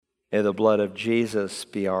May the blood of Jesus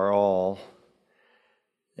be our all.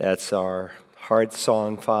 That's our heart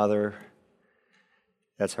song, Father.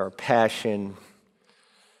 That's our passion.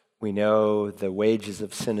 We know the wages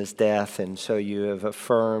of sin is death, and so you have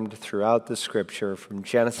affirmed throughout the Scripture, from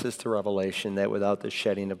Genesis to Revelation, that without the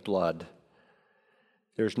shedding of blood,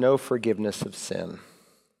 there's no forgiveness of sin.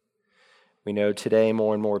 We know today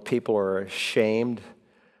more and more people are ashamed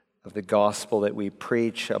of the gospel that we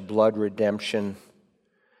preach, a blood redemption.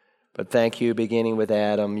 But thank you, beginning with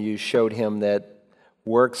Adam, you showed him that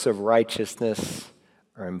works of righteousness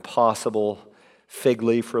are impossible. Fig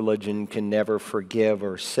leaf religion can never forgive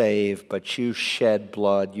or save, but you shed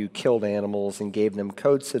blood, you killed animals and gave them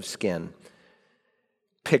coats of skin,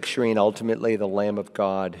 picturing ultimately the Lamb of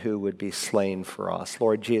God who would be slain for us.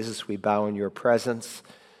 Lord Jesus, we bow in your presence,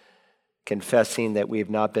 confessing that we have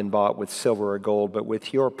not been bought with silver or gold, but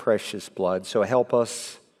with your precious blood. So help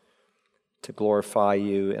us to glorify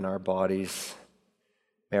you in our bodies.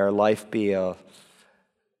 May our life be an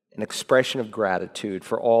expression of gratitude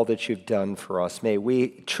for all that you've done for us. May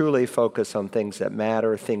we truly focus on things that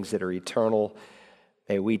matter, things that are eternal.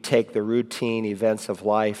 May we take the routine events of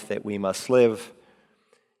life that we must live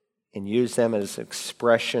and use them as an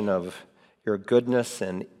expression of your goodness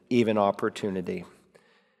and even opportunity.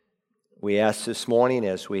 We ask this morning,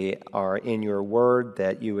 as we are in your word,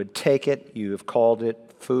 that you would take it. You have called it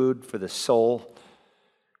food for the soul.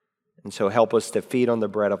 And so help us to feed on the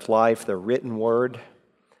bread of life, the written word.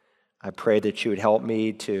 I pray that you would help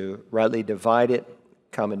me to rightly divide it.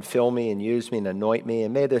 Come and fill me and use me and anoint me.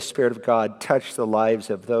 And may the Spirit of God touch the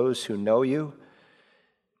lives of those who know you.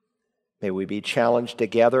 May we be challenged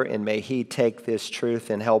together, and may he take this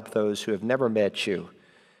truth and help those who have never met you.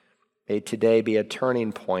 May today be a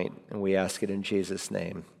turning point, and we ask it in Jesus'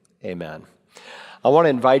 name. Amen. I want to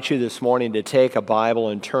invite you this morning to take a Bible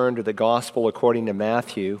and turn to the Gospel according to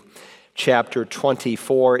Matthew, chapter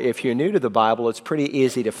 24. If you're new to the Bible, it's pretty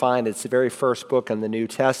easy to find. It's the very first book in the New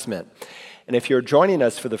Testament. And if you're joining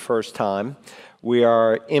us for the first time, we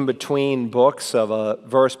are in between books of a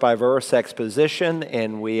verse-by-verse exposition,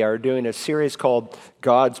 and we are doing a series called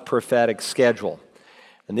God's Prophetic Schedule.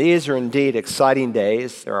 And these are indeed exciting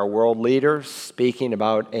days. There are world leaders speaking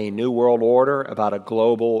about a new world order, about a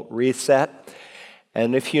global reset.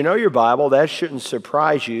 And if you know your Bible, that shouldn't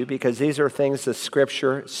surprise you, because these are things the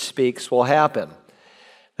Scripture speaks will happen.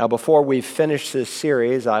 Now, before we finish this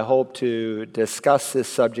series, I hope to discuss this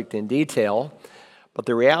subject in detail. But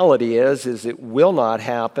the reality is it will not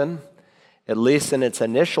happen, at least in its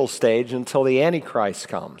initial stage, until the Antichrist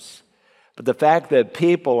comes. But the fact that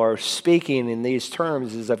people are speaking in these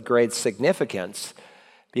terms is of great significance,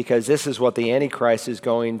 because this is what the Antichrist is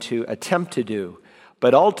going to attempt to do.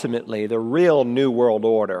 But ultimately, the real New World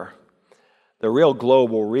Order, the real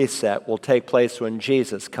global reset, will take place when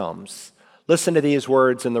Jesus comes. Listen to these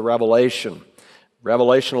words in the Revelation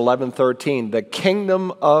 11:13, the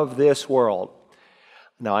kingdom of this world.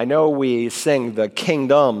 Now, I know we sing the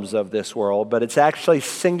kingdoms of this world, but it's actually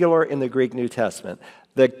singular in the Greek New Testament.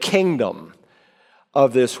 The kingdom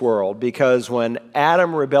of this world, because when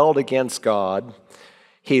Adam rebelled against God,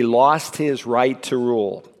 he lost his right to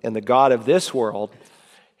rule. And the God of this world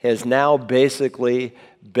has now basically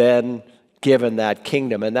been given that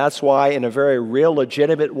kingdom. And that's why, in a very real,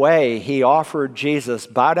 legitimate way, he offered Jesus,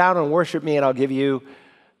 bow down and worship me, and I'll give you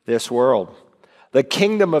this world. The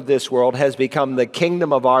kingdom of this world has become the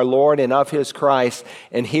kingdom of our Lord and of his Christ,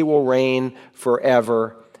 and he will reign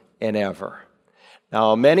forever and ever.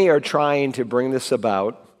 Now, many are trying to bring this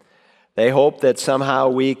about. They hope that somehow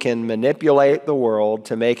we can manipulate the world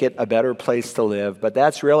to make it a better place to live, but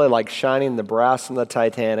that's really like shining the brass in the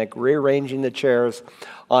Titanic, rearranging the chairs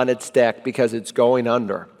on its deck because it's going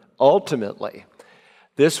under. Ultimately,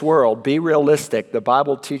 this world, be realistic, the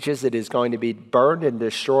Bible teaches it is going to be burned and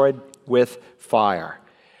destroyed with fire.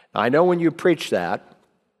 Now, I know when you preach that,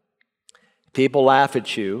 people laugh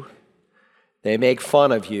at you, they make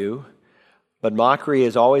fun of you, but mockery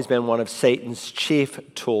has always been one of Satan's chief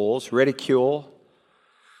tools. Ridicule,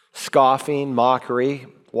 scoffing, mockery.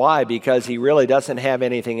 Why? Because he really doesn't have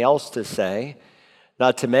anything else to say.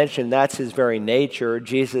 Not to mention, that's his very nature.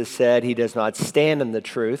 Jesus said he does not stand in the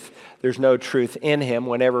truth. There's no truth in him.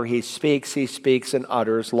 Whenever he speaks and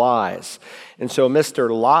utters lies. And so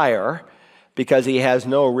Mr. Liar, because he has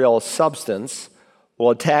no real substance,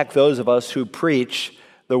 will attack those of us who preach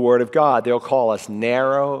the Word of God. They'll call us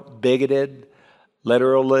narrow, bigoted,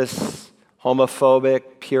 literalists,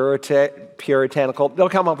 homophobic, puritanical. They'll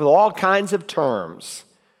come up with all kinds of terms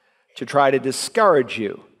to try to discourage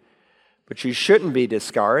you. But you shouldn't be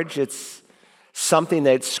discouraged. It's something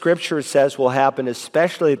that Scripture says will happen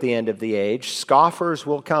especially at the end of the age. Scoffers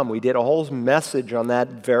will come. We did a whole message on that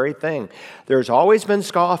very thing. There's always been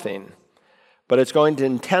scoffing, but it's going to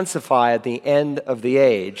intensify at the end of the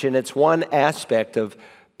age, and it's one aspect of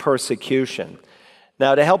persecution.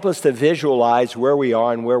 Now, to help us to visualize where we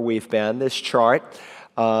are and where we've been, this chart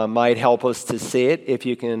might help us to see it. If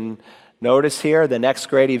you can notice here, the next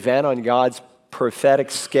great event on God's prophetic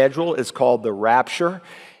schedule is called the rapture.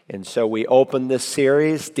 And so we opened this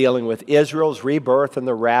series dealing with Israel's rebirth and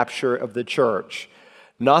the rapture of the church.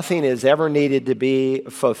 Nothing is ever needed to be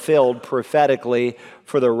fulfilled prophetically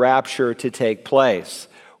for the rapture to take place.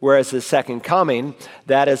 Whereas the second coming,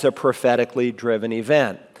 that is a prophetically driven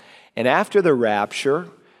event. And after the rapture,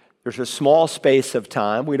 there's a small space of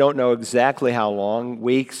time. We don't know exactly how long,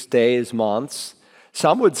 weeks, days, months.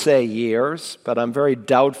 Some would say years, but I'm very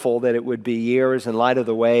doubtful that it would be years in light of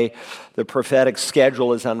the way the prophetic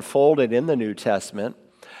schedule is unfolded in the New Testament.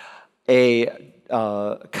 A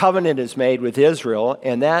covenant is made with Israel,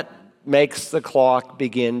 and that makes the clock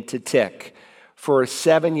begin to tick for a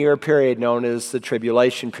 7-year period known as the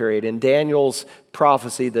tribulation period. In Daniel's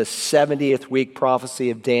prophecy, the 70th week prophecy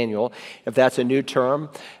of Daniel, if that's a new term,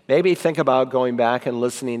 maybe think about going back and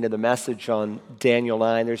listening to the message on Daniel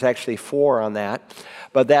 9. There's actually 4 on that.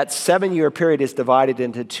 But that 7-year period is divided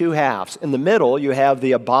into 2 halves. In the middle, you have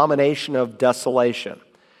the abomination of desolation.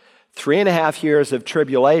 3.5 years of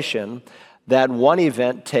tribulation. That one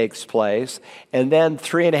event takes place, and then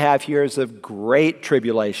 3.5 years of great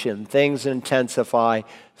tribulation. Things intensify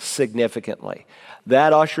significantly.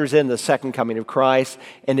 That ushers in the second coming of Christ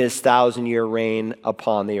and his 1,000-year reign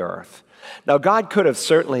upon the earth. Now, God could have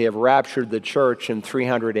certainly have raptured the church in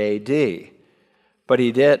 300 A.D., but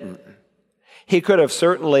he didn't. He could have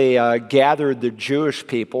certainly gathered the Jewish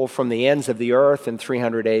people from the ends of the earth in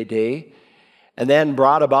 300 A.D. and then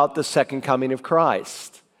brought about the second coming of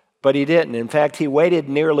Christ. But he didn't. In fact, he waited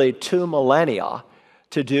nearly 2 millennia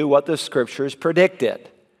to do what the Scriptures predicted,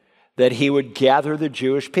 that he would gather the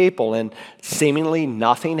Jewish people. And seemingly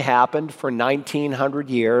nothing happened for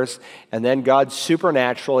 1,900 years. And then God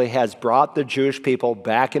supernaturally has brought the Jewish people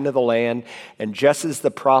back into the land. And just as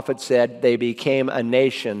the prophet said, they became a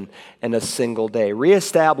nation in a single day,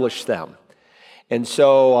 reestablished them. And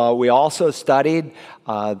so we also studied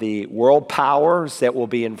the world powers that will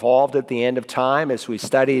be involved at the end of time as we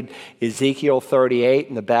studied Ezekiel 38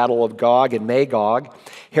 and the battle of Gog and Magog.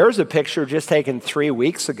 Here's a picture just taken 3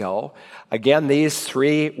 weeks ago. Again, these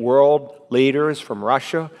 3 world leaders from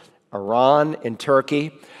Russia, Iran, and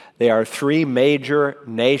Turkey. They are 3 major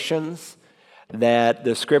nations that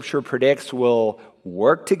the Scripture predicts will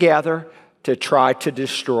work together to try to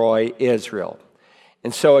destroy Israel.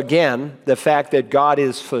 And so again, the fact that God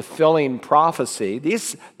is fulfilling prophecy,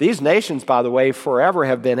 these nations, by the way, forever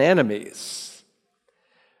have been enemies,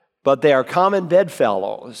 but they are common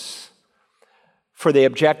bedfellows for the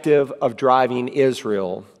objective of driving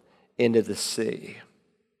Israel into the sea.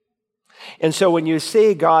 And so when you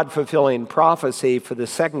see God fulfilling prophecy for the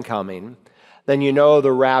second coming, then you know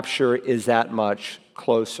the rapture is that much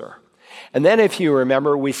closer. And then if you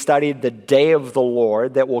remember, we studied the day of the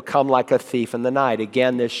Lord that will come like a thief in the night.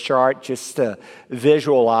 Again, this chart, just to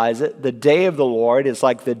visualize it, the day of the Lord is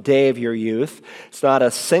like the day of your youth. It's not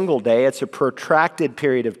a single day, it's a protracted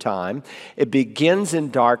period of time. It begins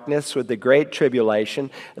in darkness with the great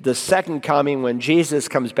tribulation. The second coming, when Jesus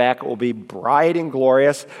comes back, it will be bright and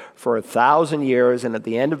glorious for 1,000 years, and at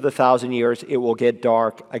the end of the 1,000 years, it will get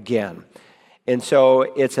dark again. And so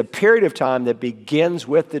it's a period of time that begins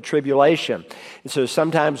with the tribulation. And so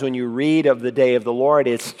sometimes when you read of the day of the Lord,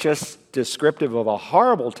 it's just descriptive of a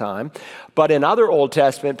horrible time. But in other Old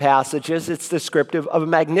Testament passages, it's descriptive of a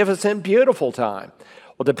magnificent, beautiful time.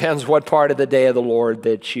 Well, it depends what part of the day of the Lord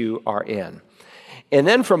that you are in. And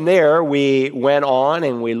then from there, we went on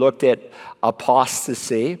and we looked at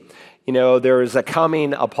apostasy. You know, there is a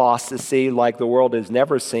coming apostasy like the world has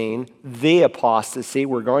never seen, the apostasy.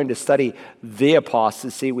 We're going to study the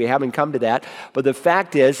apostasy. We haven't come to that. But the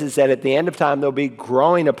fact is that at the end of time, there'll be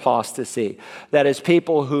growing apostasy. That is,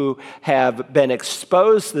 people who have been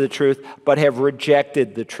exposed to the truth but have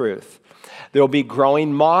rejected the truth. There'll be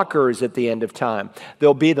growing mockers at the end of time.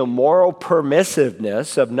 There'll be the moral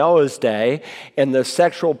permissiveness of Noah's day and the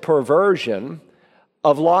sexual perversion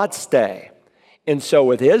of Lot's day. And so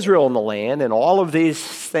with Israel in the land and all of these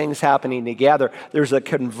things happening together, there's a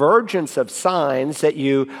convergence of signs that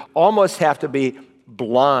you almost have to be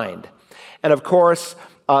blind. And of course,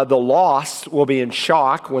 the lost will be in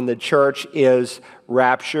shock when the church is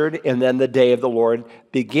raptured and then the day of the Lord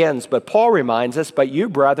begins. But Paul reminds us, but you,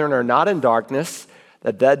 brethren, are not in darkness,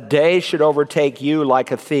 that day should overtake you like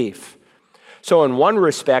a thief. So in one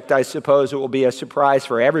respect, I suppose it will be a surprise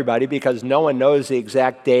for everybody because no one knows the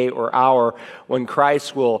exact day or hour when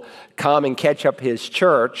Christ will come and catch up his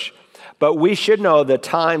church. But we should know the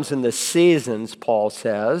times and the seasons, Paul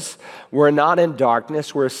says. We're not in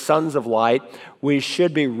darkness. We're sons of light. We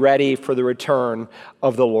should be ready for the return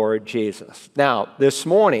of the Lord Jesus. Now, this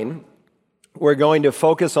morning, we're going to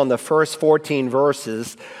focus on the first 14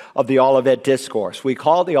 verses of the Olivet Discourse. We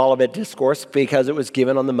call it the Olivet Discourse because it was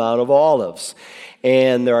given on the Mount of Olives.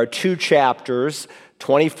 And there are two chapters,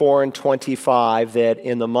 24 and 25, that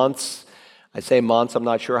in the months, I say months, I'm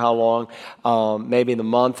not sure how long, maybe the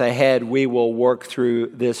month ahead, we will work through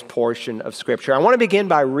this portion of Scripture. I want to begin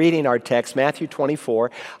by reading our text, Matthew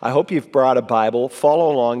 24. I hope you've brought a Bible.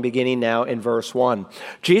 Follow along, beginning now in verse 1.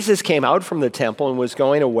 Jesus came out from the temple and was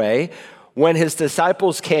going away when his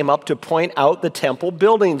disciples came up to point out the temple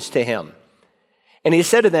buildings to him. And he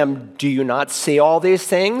said to them, "Do you not see all these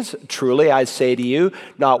things? Truly I say to you,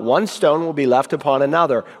 not one stone will be left upon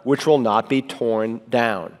another, which will not be torn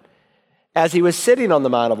down." As he was sitting on the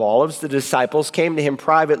Mount of Olives, the disciples came to him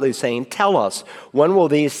privately, saying, "Tell us, when will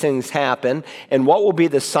these things happen, and what will be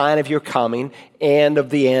the sign of your coming and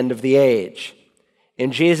of the end of the age?"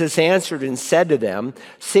 And Jesus answered and said to them,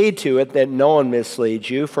 "See to it that no one misleads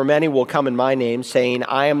you, for many will come in my name, saying,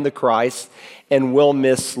 'I am the Christ,' and will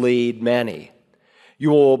mislead many. You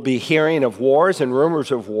will be hearing of wars and rumors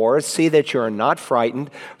of wars. See that you are not frightened,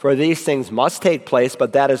 for these things must take place,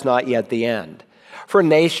 but that is not yet the end. For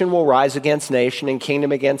nation will rise against nation, and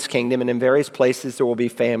kingdom against kingdom, and in various places there will be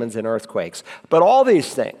famines and earthquakes. But all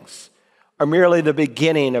these things are merely the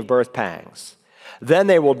beginning of birth pangs. Then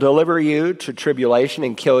they will deliver you to tribulation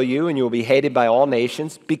and kill you, and you will be hated by all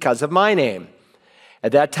nations because of my name.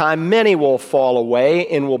 At that time, many will fall away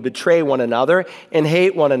and will betray one another and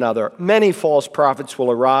hate one another. Many false prophets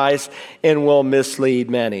will arise and will mislead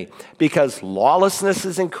many. Because lawlessness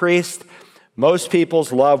is increased, most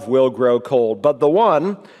people's love will grow cold. But the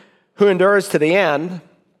one who endures to the end,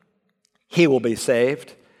 he will be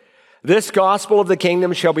saved. This gospel of the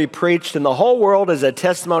kingdom shall be preached in the whole world as a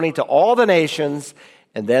testimony to all the nations,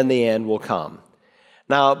 and then the end will come."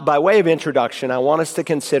 Now, by way of introduction, I want us to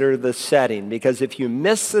consider the setting, because if you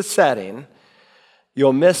miss the setting,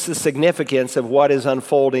 you'll miss the significance of what is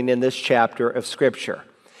unfolding in this chapter of Scripture.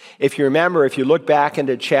 If you remember, if you look back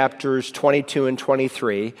into chapters 22 and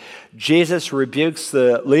 23, Jesus rebukes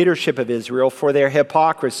the leadership of Israel for their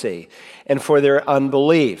hypocrisy and for their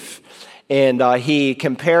unbelief. And he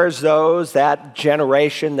compares that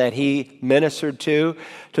generation that he ministered to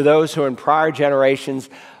those who in prior generations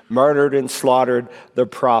murdered and slaughtered the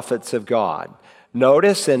prophets of God.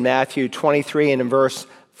 Notice in Matthew 23 and in verse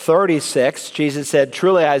 36, Jesus said,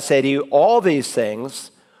 "Truly I say to you, all these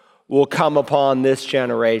things will come upon this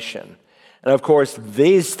generation." And of course,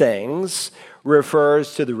 these things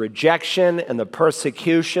refers to the rejection and the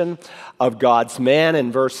persecution of God's men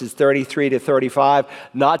in verses 33 to 35,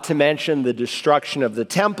 not to mention the destruction of the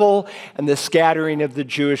temple and the scattering of the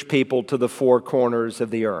Jewish people to the four corners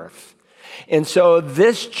of the earth. And so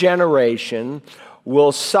this generation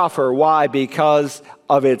will suffer. Why? Because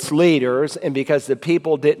of its leaders, and because the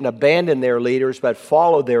people didn't abandon their leaders but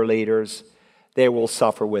followed their leaders, they will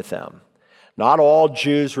suffer with them. Not all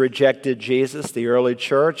Jews rejected Jesus. The early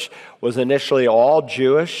church was initially all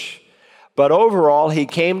Jewish, but overall he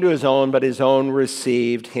came to his own, but his own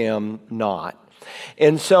received him not.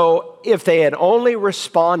 And so if they had only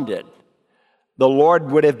responded, the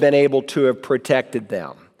Lord would have been able to have protected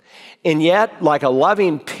them. And yet, like a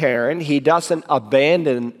loving parent, he doesn't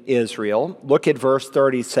abandon Israel. Look at verse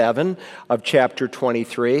 37 of chapter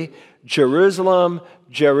 23. "Jerusalem,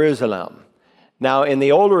 Jerusalem." Now, in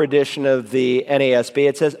the older edition of the NASB,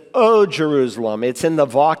 it says, "O Jerusalem." It's in the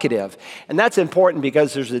vocative. And that's important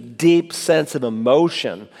because there's a deep sense of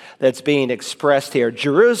emotion that's being expressed here.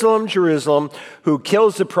 "Jerusalem, Jerusalem, who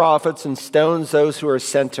kills the prophets and stones those who are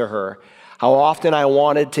sent to her. How often I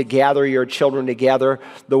wanted to gather your children together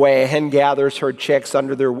the way a hen gathers her chicks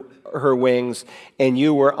under her wings, and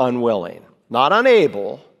you were unwilling." Not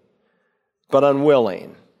unable, but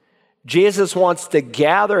unwilling. Jesus wants to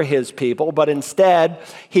gather his people, but instead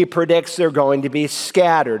he predicts they're going to be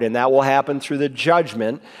scattered, and that will happen through the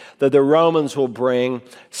judgment that the Romans will bring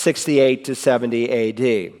 68 to 70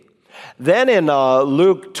 AD. Then in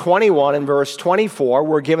Luke 21 and verse 24,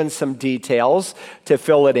 we're given some details to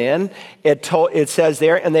fill it in. It says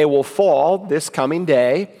there, "And they will fall," this coming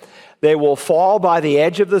day, "they will fall by the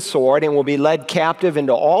edge of the sword and will be led captive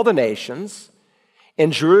into all the nations.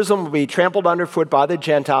 And Jerusalem will be trampled underfoot by the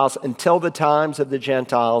Gentiles until the times of the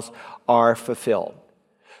Gentiles are fulfilled."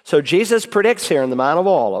 So Jesus predicts here in the Mount of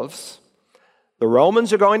Olives, the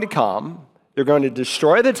Romans are going to come, They're going to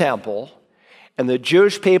destroy the temple, and the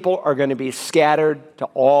Jewish people are going to be scattered to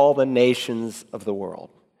all the nations of the world.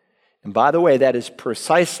 And by the way, that is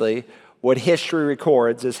precisely what history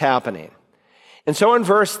records is happening. And so in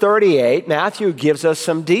verse 38, Matthew gives us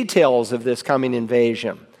some details of this coming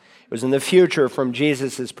invasion. It was in the future from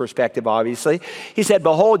Jesus' perspective, obviously. He said,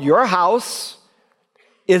 "Behold, your house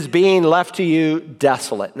is being left to you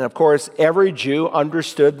desolate." And of course, every Jew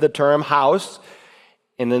understood the term house,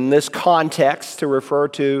 and in this context to refer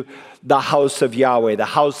to the house of Yahweh, the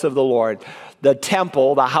house of the Lord. The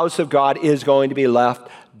temple, the house of God, is going to be left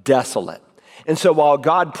desolate. And so while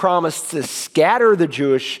God promised to scatter the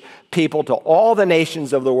Jewish people to all the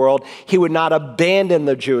nations of the world, he would not abandon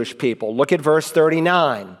the Jewish people. Look at verse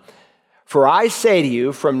 39. "For I say to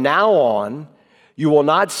you, from now on, you will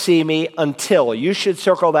not see me until." You should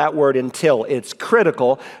circle that word until. It's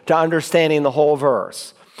critical to understanding the whole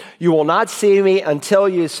verse. "You will not see me until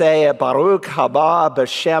you say, Baruch haba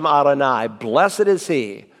b'shem Adonai." Blessed is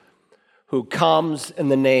he who comes in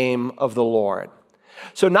the name of the Lord.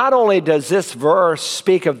 So not only does this verse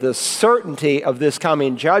speak of the certainty of this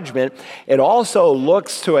coming judgment, it also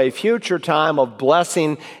looks to a future time of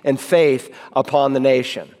blessing and faith upon the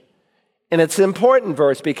nation. And it's an important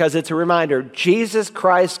verse because it's a reminder, Jesus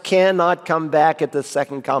Christ cannot come back at the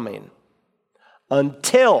second coming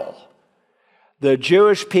until the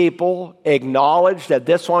Jewish people acknowledge that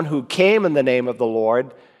this one who came in the name of the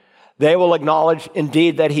Lord, they will acknowledge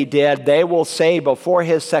indeed that he did. They will say before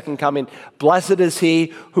his second coming, "Blessed is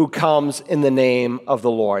he who comes in the name of the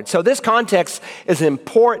Lord." So this context is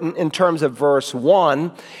important in terms of verse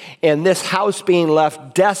 1 and this house being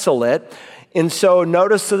left desolate. And so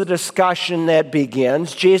notice the discussion that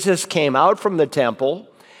begins. Jesus came out from the temple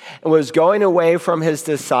and was going away from his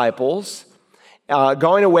disciples,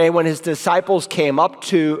 going away when his disciples came up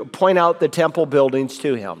to point out the temple buildings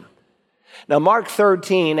to him. Now, Mark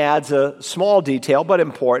 13 adds a small detail, but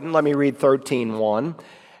important. Let me read 13:1.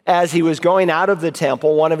 "As he was going out of the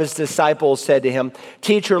temple, one of his disciples said to him,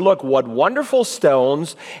 'Teacher, look, what wonderful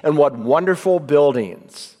stones and what wonderful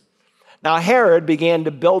buildings.'" Now, Herod began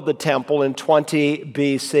to build the temple in 20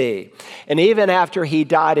 BC. And even after he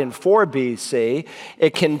died in 4 BC,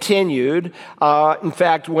 it continued. In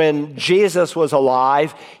fact, when Jesus was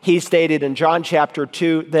alive, he stated in John chapter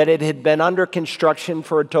 2 that it had been under construction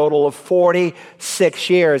for a total of 46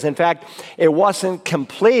 years. In fact, it wasn't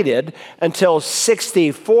completed until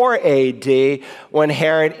 64 AD when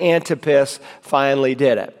Herod Antipas finally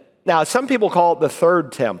did it. Now, some people call it the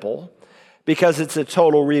third temple, because it's a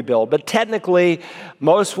total rebuild. But technically,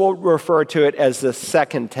 most will refer to it as the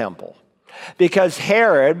second temple. Because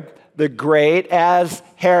Herod the Great, as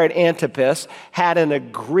Herod Antipas, had an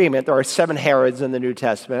agreement. There are 7 Herods in the New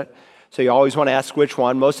Testament, so you always want to ask which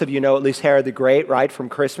one. Most of you know at least Herod the Great, right, from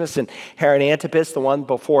Christmas, and Herod Antipas, the one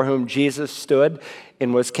before whom Jesus stood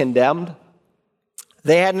and was condemned.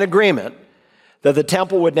 They had an agreement that the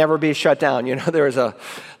temple would never be shut down. You know, there's a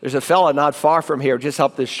fella not far from here, just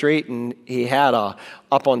up the street, and he had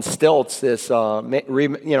up on stilts this a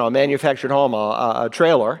manufactured home, a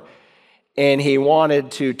trailer, and he wanted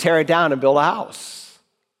to tear it down and build a house.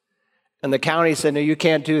 And the county said, "No, you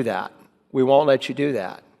can't do that. We won't let you do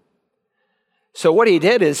that." So what he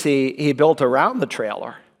did is he built around the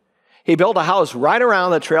trailer. He built a house right around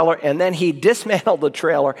the trailer, and then he dismantled the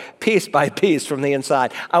trailer piece by piece from the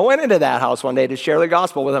inside. I went into that house one day to share the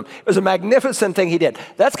gospel with him. It was a magnificent thing he did.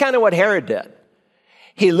 That's kind of what Herod did.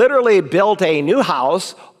 He literally built a new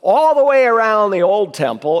house all the way around the old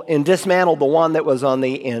temple and dismantled the one that was on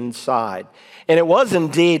the inside. And it was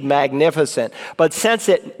indeed magnificent. But since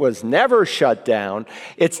it was never shut down,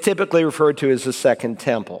 it's typically referred to as the second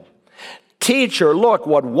temple. "Teacher, look,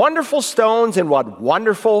 what wonderful stones and what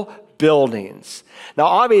wonderful buildings." Now,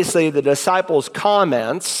 obviously, the disciples'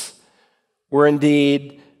 comments were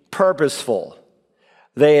indeed purposeful.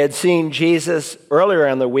 They had seen Jesus earlier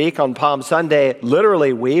in the week on Palm Sunday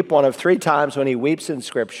literally weep, one of 3 times when he weeps in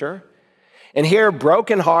Scripture. And here,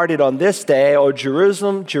 brokenhearted on this day, "O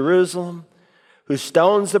Jerusalem, Jerusalem, who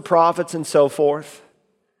stones the prophets," and so forth.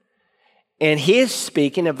 And he's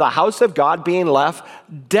speaking of the house of God being left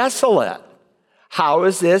desolate. How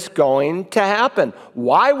is this going to happen?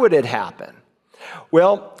 Why would it happen?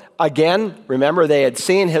 Well, again, remember they had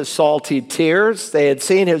seen his salty tears. They had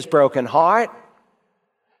seen his broken heart.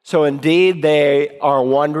 So indeed, they are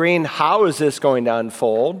wondering, how is this going to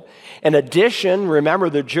unfold? In addition, remember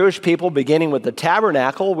the Jewish people beginning with the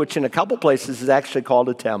tabernacle, which in a couple places is actually called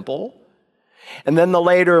a temple. And then the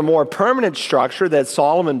later more permanent structure that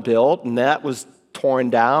Solomon built, and that was torn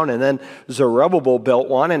down, and then Zerubbabel built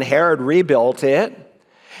one, and Herod rebuilt it.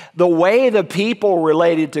 The way the people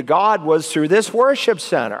related to God was through this worship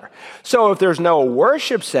center. So if there's no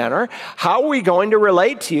worship center, how are we going to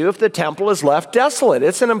relate to you if the temple is left desolate?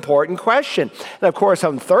 It's an important question. And of course,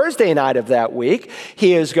 on Thursday night of that week,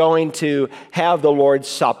 he is going to have the Lord's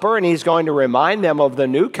Supper, and he's going to remind them of the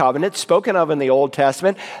new covenant spoken of in the Old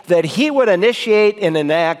Testament that he would initiate and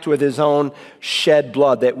enact with his own shed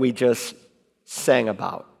blood that we just sang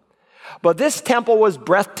about. But this temple was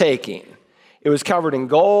breathtaking. It was covered in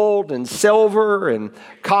gold and silver and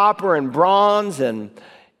copper and bronze, and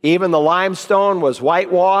even the limestone was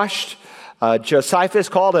whitewashed. Josephus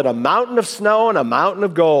called it a mountain of snow and a mountain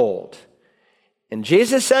of gold. And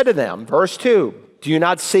Jesus said to them, verse 2, "Do you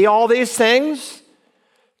not see all these things?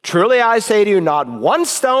 Truly I say to you, not one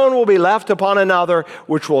stone will be left upon another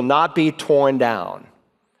which will not be torn down."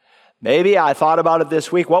 Maybe I thought about it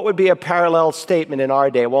this week. What would be a parallel statement in our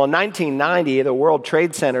day? Well, in 1990, the World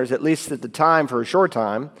Trade Centers, at least at the time, for a short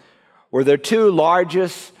time, were the two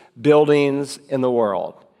largest buildings in the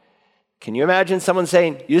world. Can you imagine someone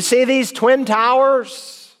saying, "You see these twin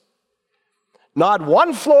towers? Not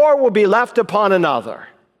one floor will be left upon another."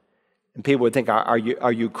 And people would think, are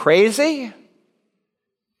you crazy?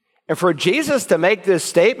 And for Jesus to make this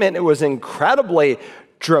statement, it was incredibly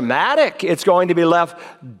dramatic. It's going to be left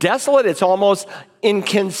desolate. It's almost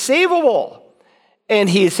inconceivable. And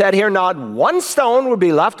he said here, not one stone will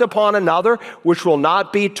be left upon another, which will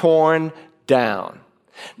not be torn down.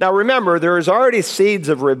 Now remember, there is already seeds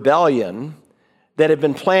of rebellion that had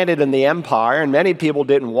been planted in the empire, and many people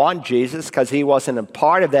didn't want Jesus because he wasn't a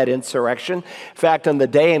part of that insurrection. In fact, on the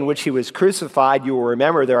day in which he was crucified, you will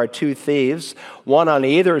remember there are two thieves, one on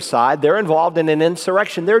either side. They're involved in an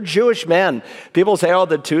insurrection. They're Jewish men. People say, oh,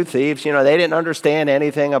 the two thieves, they didn't understand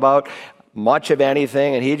anything about much of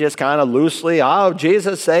anything, and he just kind of loosely, oh,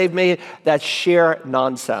 Jesus saved me. That's sheer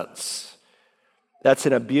nonsense. That's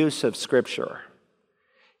an abuse of Scripture.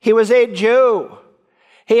 He was a Jew.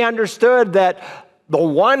 He understood that the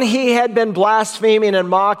one he had been blaspheming and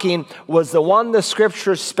mocking was the one the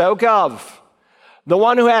Scriptures spoke of. The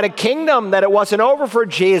one who had a kingdom, that it wasn't over for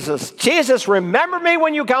Jesus. Jesus, remember me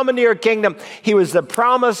when you come into your kingdom. He was the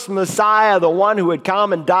promised Messiah, the one who would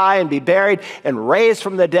come and die and be buried and raised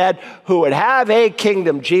from the dead, who would have a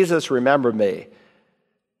kingdom. Jesus, remember me.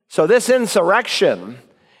 So this insurrection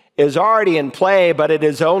is already in play, but it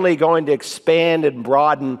is only going to expand and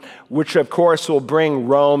broaden, which of course will bring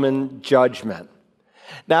Roman judgment.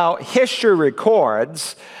 Now, history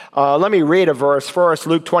records, let me read a verse first,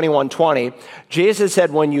 Luke 21:20. Jesus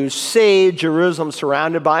said, when you see Jerusalem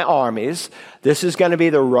surrounded by armies, this is going to be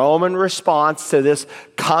the Roman response to this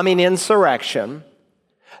coming insurrection,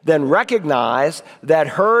 then recognize that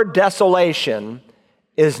her desolation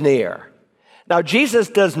is near. Now, Jesus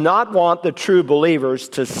does not want the true believers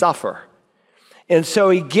to suffer. And so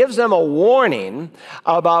he gives them a warning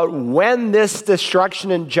about when this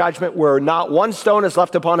destruction and judgment, where not one stone is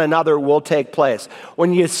left upon another, will take place.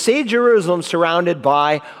 When you see Jerusalem surrounded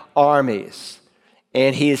by armies,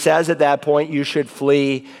 and he says at that point, you should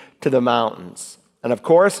flee to the mountains. And of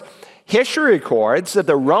course, history records that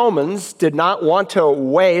the Romans did not want to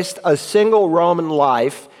waste a single Roman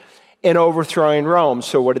life in overthrowing Rome.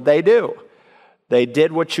 So what did they do? They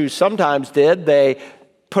did what you sometimes did. They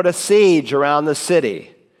put a siege around the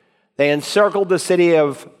city. They encircled the city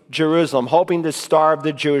of Jerusalem, hoping to starve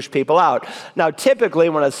the Jewish people out. Now, typically,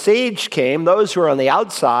 when a siege came, those who were on the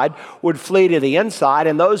outside would flee to the inside,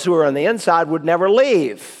 and those who were on the inside would never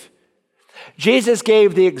leave. Jesus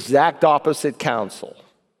gave the exact opposite counsel.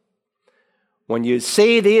 When you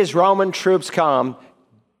see these Roman troops come,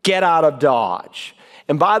 get out of Dodge.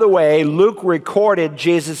 And by the way, Luke recorded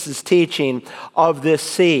Jesus' teaching of this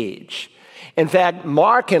siege. In fact,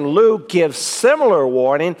 Mark and Luke give similar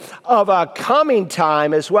warning of a coming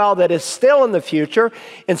time as well that is still in the future.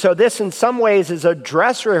 And so this in some ways is a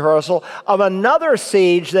dress rehearsal of another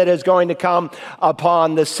siege that is going to come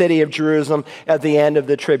upon the city of Jerusalem at the end of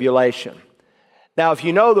the tribulation. Now, if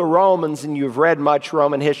you know the Romans and you've read much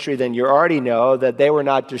Roman history, then you already know that they were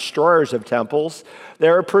not destroyers of temples. They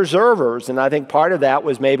were preservers, and I think part of that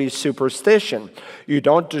was maybe superstition. You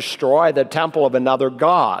don't destroy the temple of another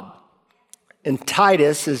god. And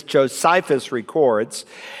Titus, as Josephus records,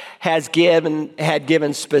 had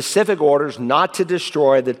given specific orders not to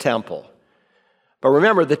destroy the temple. But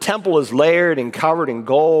remember, the temple is layered and covered in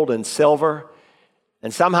gold and silver.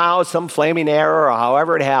 And somehow, some flaming arrow, or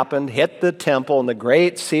however it happened, hit the temple, and the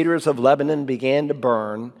great cedars of Lebanon began to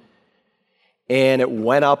burn, and it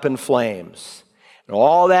went up in flames. And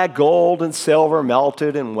all that gold and silver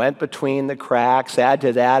melted and went between the cracks. Add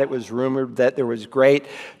to that, it was rumored that there was great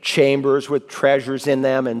chambers with treasures in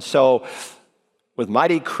them. And so with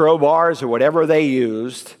mighty crowbars or whatever they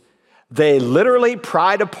used, they literally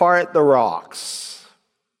pried apart the rocks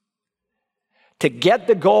to get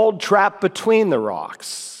the gold trapped between the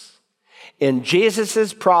rocks. In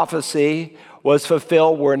Jesus' prophecy was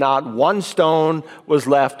fulfilled where not one stone was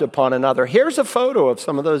left upon another. Here's a photo of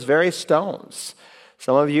some of those very stones.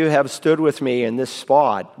 Some of you have stood with me in this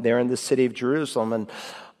spot there in the city of Jerusalem, and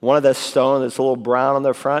one of the stones that's a little brown on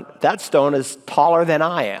the front, that stone is taller than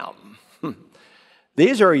I am.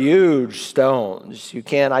 These are huge stones.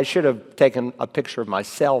 I should have taken a picture of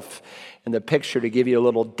myself in the picture to give you a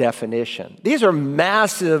little definition. These are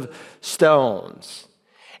massive stones.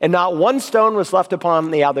 And not one stone was left upon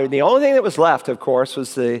the other. The only thing that was left, of course,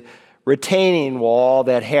 was the retaining wall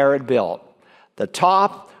that Herod built. The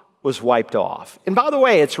top was wiped off. And by the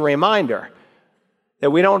way, it's a reminder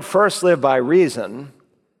that we don't first live by reason,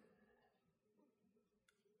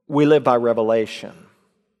 we live by revelation.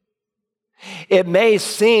 It may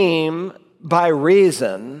seem by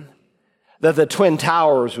reason that the Twin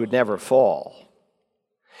Towers would never fall.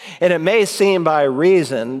 And it may seem by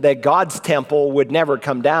reason that God's temple would never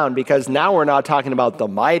come down, because now we're not talking about the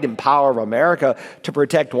might and power of America to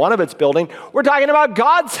protect one of its buildings. We're talking about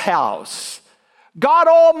God's house, God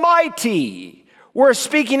Almighty. We're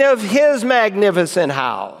speaking of His magnificent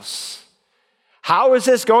house. How is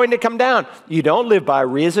this going to come down? You don't live by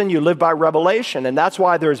reason, you live by revelation. And that's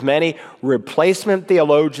why there's many replacement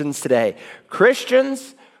theologians today.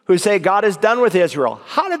 Christians who say God is done with Israel.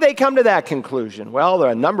 How did they come to that conclusion? Well, there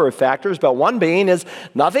are a number of factors, but one being is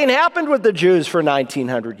nothing happened with the Jews for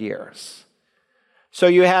 1900 years. So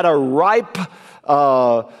you had a ripe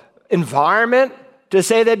environment to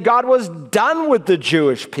say that God was done with the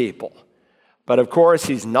Jewish people. But of course,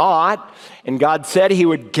 He's not. And God said He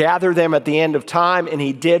would gather them at the end of time, and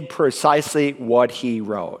He did precisely what He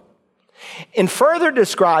wrote. In further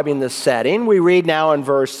describing the setting, we read now in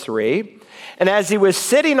verse 3, "And as He was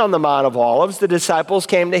sitting on the Mount of Olives, the disciples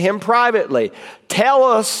came to Him privately. 'Tell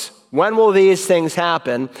us, when will these things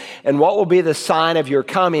happen, and what will be the sign of your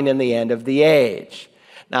coming in the end of the age?'"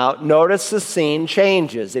 Now, notice the scene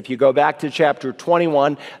changes. If you go back to chapter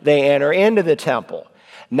 21, they enter into the temple.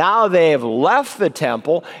 Now they have left the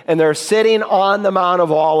temple, and they're sitting on the Mount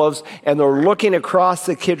of Olives, and they're looking across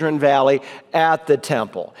the Kidron Valley at the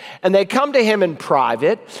temple. And they come to Him in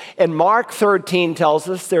private, and Mark 13 tells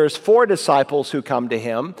us there's 4 disciples who come to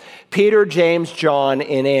Him, Peter, James, John,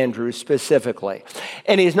 and Andrew specifically.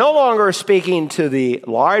 And He's no longer speaking to the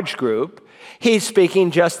large group. He's speaking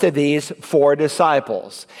just to these 4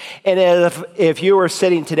 disciples. And if you were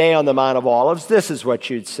sitting today on the Mount of Olives, this is what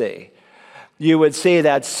you'd see. You would see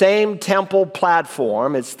that same temple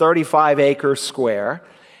platform. It's 35 acres square.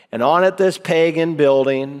 And on it, this pagan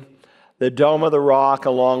building, the Dome of the Rock,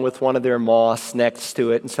 along with one of their mosques next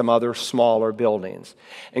to it and some other smaller buildings.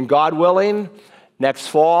 And God willing, next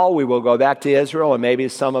fall, we will go back to Israel, and maybe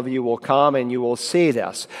some of you will come and you will see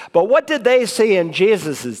this. But what did they see in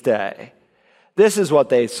Jesus' day? This is what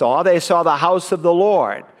they saw. They saw the house of the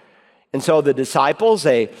Lord. And so the disciples,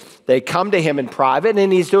 they come to Him in private,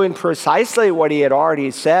 and He's doing precisely what He had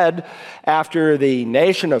already said after the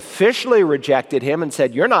nation officially rejected Him and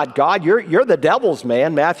said, "You're not God, you're the devil's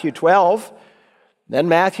man," Matthew 12. Then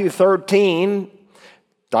Matthew 13,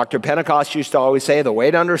 Dr. Pentecost used to always say the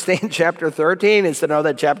way to understand chapter 13 is to know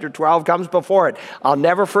that chapter 12 comes before it. I'll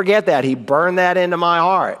never forget that. He burned that into my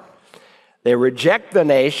heart. They reject the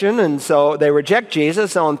nation, and so they reject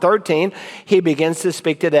Jesus. So in 13, He begins to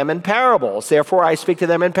speak to them in parables. "Therefore I speak to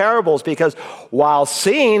them in parables, because while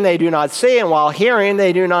seeing they do not see, and while hearing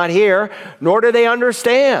they do not hear, nor do they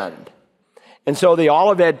understand." And so the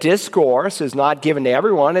Olivet Discourse is not given to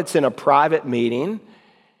everyone. It's in a private meeting.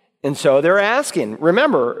 And so they're asking.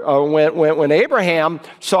 Remember, when Abraham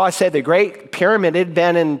saw, say, the Great Pyramid had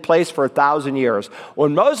been in place for 1,000 years.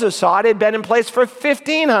 When Moses saw it, it had been in place for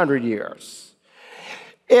 1,500 years.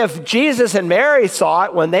 If Jesus and Mary saw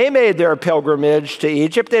it when they made their pilgrimage to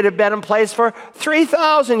Egypt, it had been in place for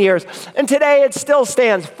 3,000 years. And today it still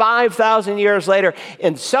stands 5,000 years later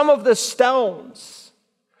in some of the stones.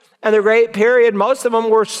 And the Great Period, most of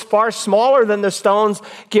them were far smaller than the stones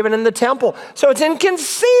given in the temple. So it's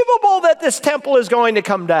inconceivable that this temple is going to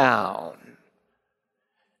come down.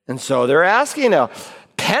 And so they're asking a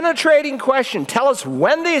penetrating question. Tell us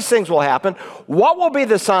when these things will happen. What will be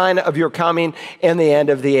the sign of your coming in the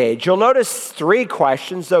end of the age? You'll notice 3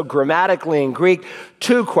 questions, though grammatically in Greek,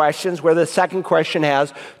 2 questions, where the second question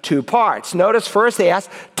has 2 parts. Notice first they ask,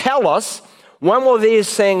 tell us, when will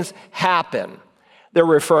these things happen? They're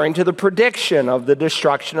referring to the prediction of the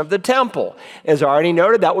destruction of the temple. As already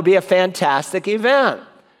noted, that would be a fantastic event.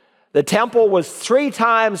 The temple was 3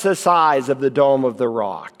 times the size of the Dome of the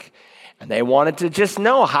Rock. And they wanted to just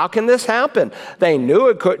know, how can this happen? They knew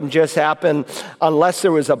it couldn't just happen unless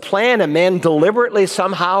there was a plan and men deliberately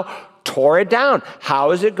somehow tore it down.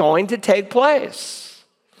 How is it going to take place?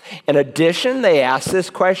 In addition, they asked this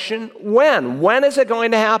question, when? When is it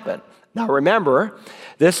going to happen? Now remember,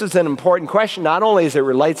 this is an important question, not only as it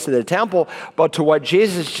relates to the temple, but to what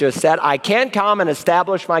Jesus just said. I can't come and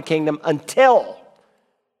establish my kingdom until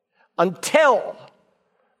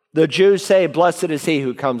the Jews say, blessed is he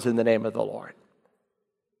who comes in the name of the Lord.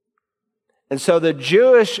 And so the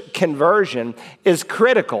Jewish conversion is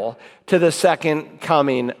critical to the second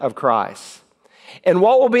coming of Christ. And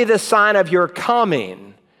what will be the sign of your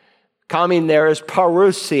coming? Coming there is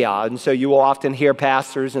parousia. And so you will often hear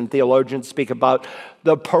pastors and theologians speak about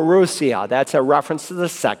the parousia. That's a reference to the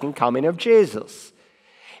second coming of Jesus.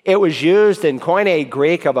 It was used in Koine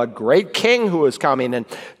Greek of a great king who was coming, and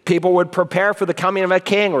people would prepare for the coming of a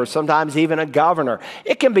king or sometimes even a governor.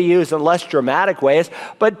 It can be used in less dramatic ways,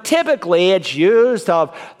 but typically it's used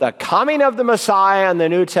of the coming of the Messiah in the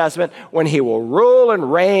New Testament when he will rule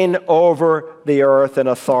and reign over the earth in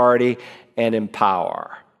authority and in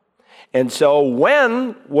power. And so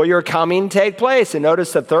when will your coming take place? And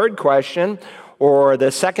notice the third question, or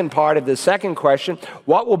the second part of the second question,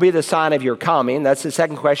 what will be the sign of your coming? That's the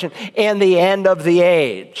second question. And the end of the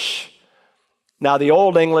age. Now, the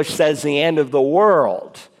Old English says the end of the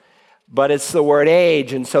world, but it's the word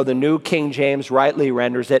age, and so the New King James rightly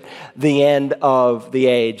renders it the end of the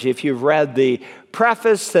age. If you've read the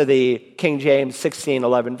preface to the King James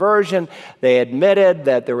 1611 version, they admitted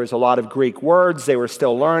that there was a lot of Greek words they were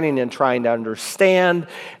still learning and trying to understand,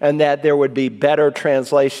 and that there would be better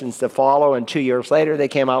translations to follow. And 2 years later, they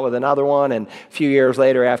came out with another one, and a few years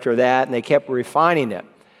later after that, and they kept refining it.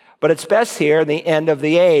 But it's best here, the end of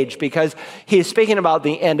the age, because he's speaking about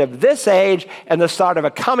the end of this age and the start of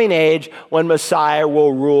a coming age when Messiah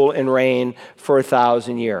will rule and reign for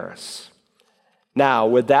 1,000 years. Now,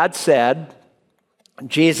 with that said,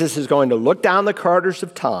 Jesus is going to look down the corridors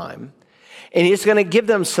of time, and he's going to give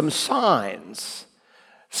them some signs,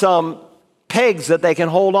 some pegs that they can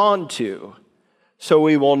hold on to, so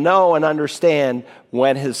we will know and understand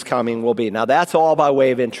when his coming will be. Now, that's all by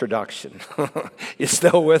way of introduction. You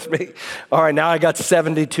still with me? All right, now I got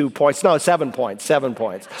 72 points. No, 7 points, 7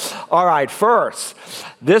 points. All right, first,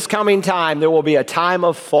 this coming time, there will be a time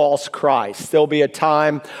of false Christ. There'll be a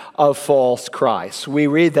time of false Christ. We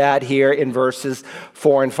read that here in verses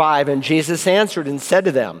 4 and 5. And Jesus answered and said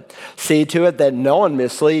to them, see to it that no one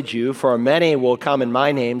misleads you, for many will come in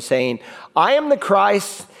my name, saying, I am the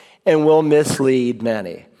Christ, and will mislead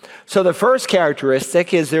many. So the first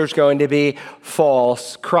characteristic is there's going to be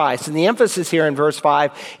false Christ. And the emphasis here in verse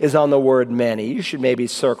 5 is on the word many. You should maybe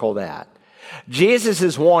circle that. Jesus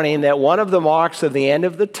is warning that one of the marks of the end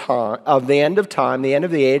of the end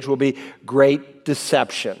of the age will be great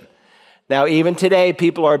deception. Now, even today,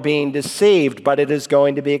 people are being deceived, but it is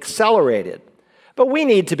going to be accelerated. But we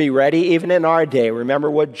need to be ready even in our day.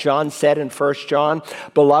 Remember what John said in 1 John?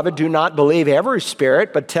 Beloved, do not believe every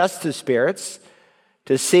spirit, but test the spirits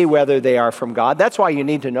to see whether they are from God. That's why you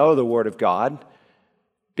need to know the Word of God.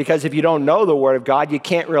 Because if you don't know the Word of God, you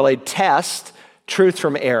can't really test truth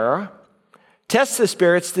from error. Test the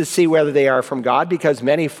spirits to see whether they are from God, because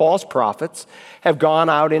many false prophets have gone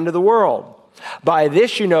out into the world. By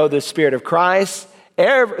this you know the Spirit of Christ,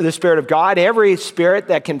 the Spirit of God. Every spirit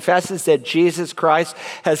that confesses that Jesus Christ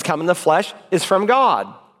has come in the flesh is from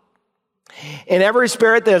God. And every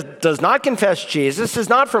spirit that does not confess Jesus is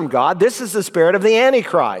not from God. This is the spirit of the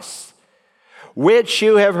Antichrist, which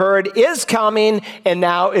you have heard is coming and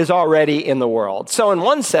now is already in the world. So in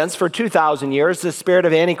one sense, for 2,000 years, the spirit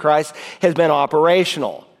of Antichrist has been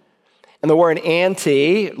operational. And the word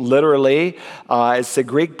anti, literally, is the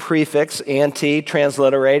Greek prefix anti,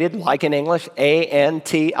 transliterated, like in English,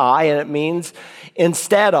 A-N-T-I, and it means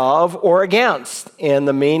instead of or against. And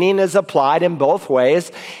the meaning is applied in both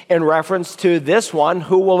ways in reference to this one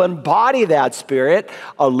who will embody that spirit,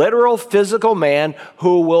 a literal physical man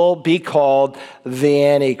who will be called the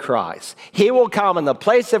Antichrist. He will come in the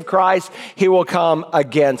place of Christ. He will come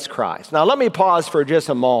against Christ. Now, let me pause for just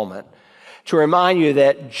a moment to remind you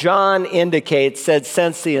that John indicates that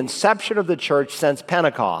since the inception of the church, since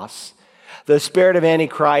Pentecost, the spirit of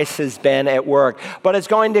Antichrist has been at work. But it's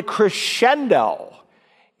going to crescendo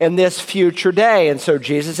in this future day. And so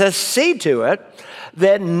Jesus says, see to it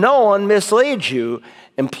that no one misleads you,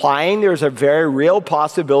 implying there's a very real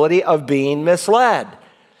possibility of being misled.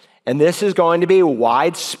 And this is going to be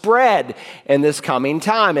widespread in this coming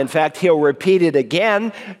time. In fact, he'll repeat it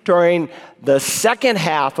again during the second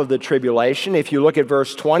half of the tribulation. If you look at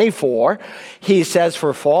verse 24, he says,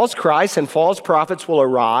 "For false Christs and false prophets will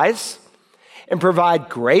arise and provide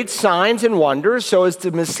great signs and wonders so as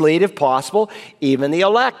to mislead, if possible, even the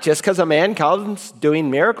elect." Just because a man comes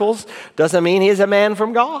doing miracles doesn't mean he's a man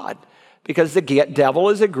from God, because the devil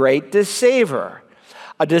is a great deceiver.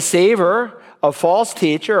 A deceiver, a false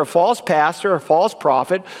teacher, a false pastor, a false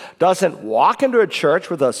prophet doesn't walk into a church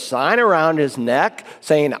with a sign around his neck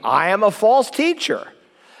saying, "I am a false teacher."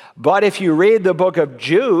 But if you read the book of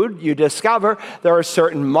Jude, you discover there are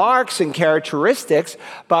certain marks and characteristics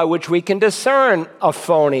by which we can discern a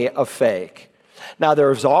phony, a fake. Now,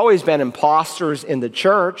 there's always been imposters in the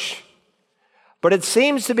church, but it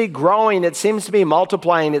seems to be growing, it seems to be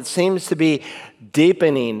multiplying, it seems to be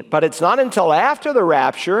deepening. But it's not until after the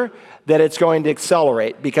rapture that it's going to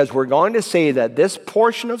accelerate, because we're going to see that this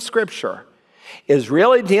portion of Scripture is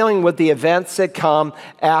really dealing with the events that come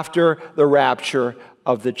after the rapture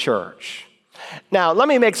of the church. Now, let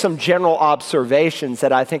me make some general observations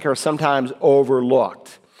that I think are sometimes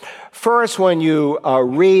overlooked. First, when you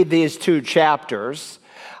read these two chapters,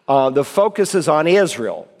 the focus is on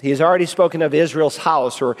Israel. He's already spoken of Israel's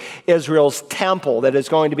house or Israel's temple that is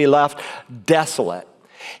going to be left desolate.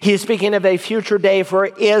 He's speaking of a future day for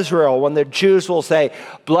Israel when the Jews will say,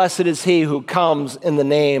 "Blessed is he who comes in the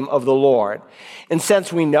name of the Lord." And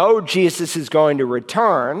since we know Jesus is going to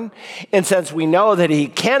return, and since we know that he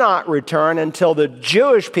cannot return until the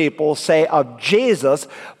Jewish people say of Jesus,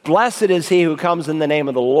 "Blessed is he who comes in the name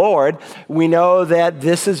of the Lord," we know that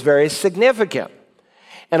this is very significant.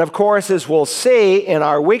 And of course, as we'll see in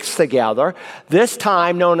our weeks together, this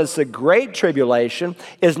time known as the Great Tribulation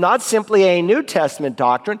is not simply a New Testament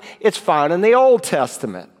doctrine, it's found in the Old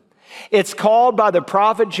Testament. It's called by the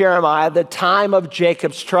prophet Jeremiah the time of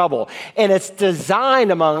Jacob's trouble. And it's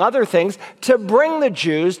designed, among other things, to bring the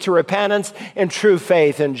Jews to repentance and true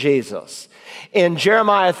faith in Jesus. In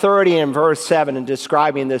Jeremiah 30 and verse 7, in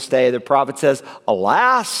describing this day, the prophet says,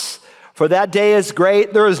 "Alas, for that day is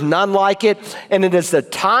great, there is none like it, and it is the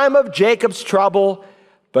time of Jacob's trouble,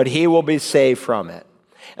 but he will be saved from it."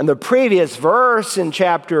 And the previous verse in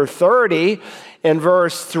chapter 30, in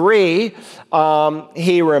verse 3,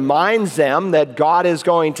 he reminds them that God is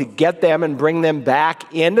going to get them and bring them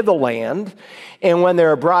back into the land. And when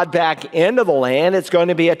they're brought back into the land, it's going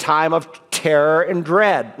to be a time of terror and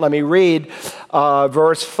dread. Let me read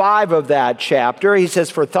verse 5 of that chapter. He says,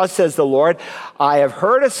 "For thus says the Lord, I have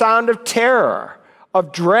heard a sound of terror,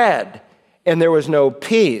 of dread, and there was no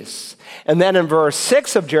peace." And then in verse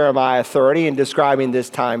 6 of Jeremiah 30, in describing this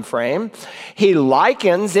time frame, he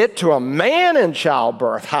likens it to a man in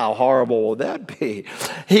childbirth. How horrible will that be?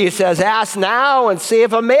 He says, "Ask now and see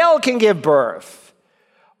if a male can give birth.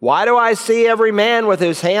 Why do I see every man with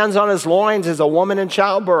his hands on his loins as a woman in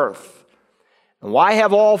childbirth? And why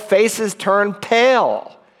have all faces turned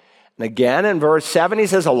pale?" And again in verse 7 he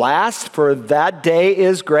says, "Alas, for that day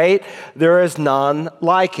is great, there is none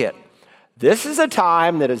like it." This is a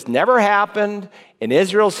time that has never happened in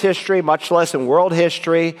Israel's history, much less in world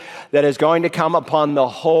history, that is going to come upon the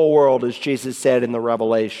whole world, as Jesus said in the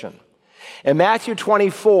Revelation. In Matthew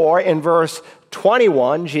 24, in verse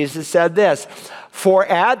 21, Jesus said this, "For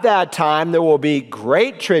at that time there will be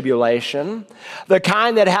great tribulation, the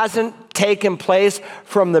kind that hasn't taken place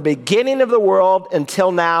from the beginning of the world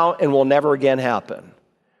until now and will never again happen."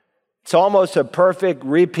 It's almost a perfect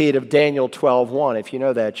repeat of Daniel 12:1, if you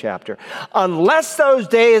know that chapter. "Unless those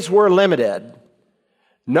days were limited,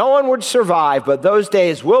 no one would survive, but those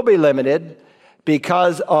days will be limited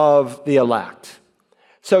because of the elect."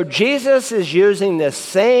 So Jesus is using the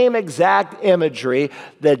same exact imagery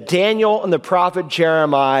that Daniel and the prophet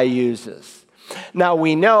Jeremiah uses. Now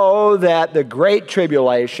we know that the Great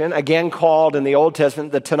Tribulation, again called in the Old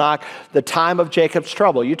Testament, the Tanakh, the time of Jacob's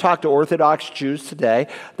trouble. You talk to Orthodox Jews today,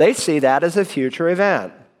 they see that as a future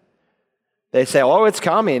event. They say, "Oh, it's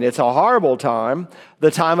coming. It's a horrible time.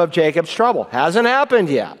 The time of Jacob's trouble. Hasn't happened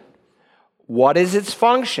yet." What is its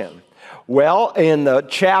function? Well, in the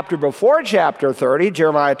chapter before chapter 30,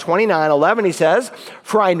 Jeremiah 29:11, he says,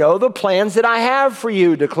 "For I know the plans that I have for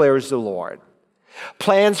you, declares the Lord.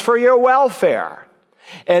 Plans for your welfare,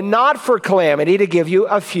 and not for calamity, to give you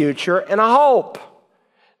a future and a hope."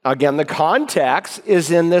 Again, the context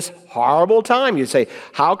is in this horrible time. You say,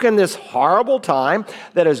 how can this horrible time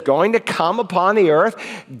that is going to come upon the earth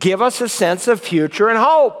give us a sense of future and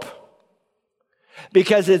hope?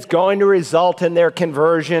 because it's going to result in their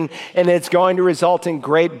conversion, and it's going to result in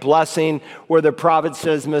great blessing where the prophet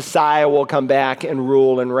says Messiah will come back and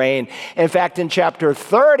rule and reign. In fact, in chapter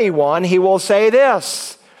 31, he will say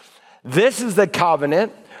this: "This is the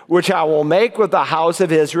covenant which I will make with the house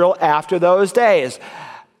of Israel after those days."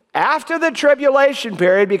 After the tribulation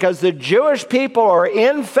period, because the Jewish people are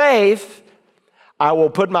in faith, I will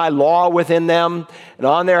put my law within them, and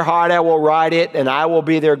on their heart I will write it, and I will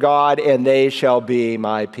be their God, and they shall be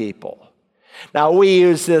my people. Now, we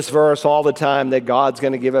use this verse all the time, that God's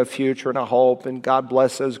going to give a future and a hope, and God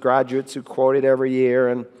bless those graduates who quote it every year.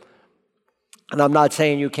 And I'm not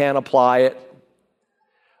saying you can't apply it,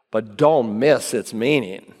 but don't miss its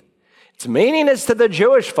meaning. Its meaning is to the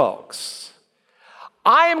Jewish folks.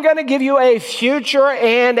 I am going to give you a future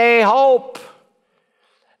and a hope.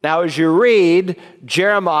 Now, as you read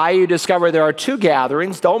Jeremiah, you discover there are two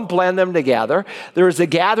gatherings. Don't blend them together. There is a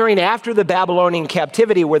gathering after the Babylonian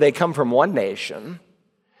captivity where they come from one nation.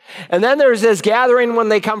 And then there's this gathering when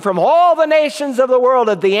they come from all the nations of the world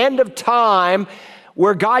at the end of time,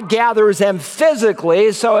 where God gathers them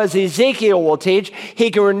physically, so as Ezekiel will teach, he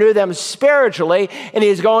can renew them spiritually, and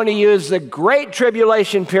he's going to use the great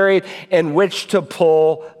tribulation period in which to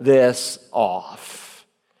pull this off.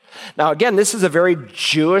 Now, again, this is a very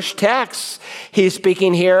Jewish text. He's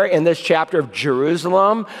speaking here in this chapter of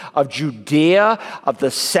Jerusalem, of Judea, of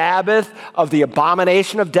the Sabbath, of the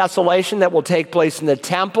abomination of desolation that will take place in the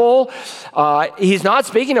temple. He's not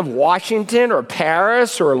speaking of Washington or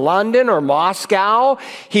Paris or London or Moscow.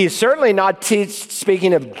 He's certainly not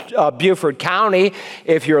speaking of Beaufort County.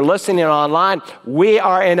 If you're listening online, we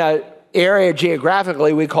are in an area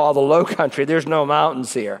geographically we call the Low Country. There's no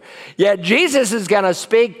mountains here. Yet Jesus is going to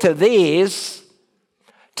speak to these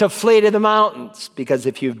to flee to the mountains, because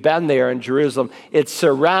if you've been there in Jerusalem, it's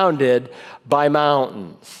surrounded by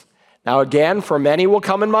mountains. Now again, for many will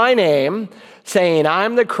come in my name, saying,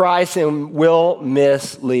 I'm the Christ, and will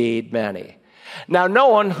mislead many. Now, no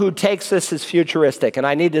one who takes this as futuristic, and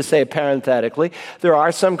I need to say parenthetically, there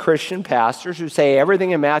are some Christian pastors who say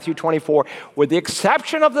everything in Matthew 24, with the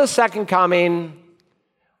exception of the second coming,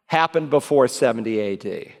 happened before 70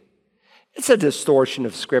 AD. It's a distortion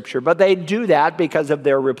of Scripture, but they do that because of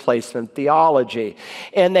their replacement theology.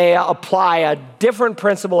 And they apply a different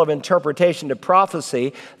principle of interpretation to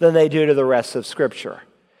prophecy than they do to the rest of Scripture.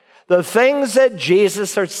 The things that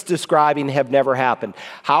Jesus is describing have never happened.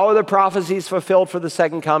 How are the prophecies fulfilled for the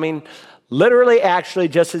second coming? Literally, actually,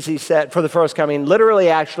 just as he said for the first coming, literally,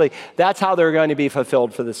 actually, that's how they're going to be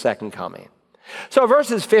fulfilled for the second coming. So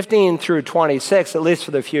verses 15 through 26, at least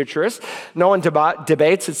for the futurists, no one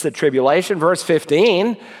debates it's the tribulation. Verse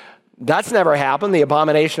 15, that's never happened, the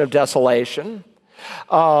abomination of desolation.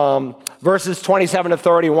 Verses 27 to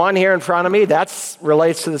 31 here in front of me, that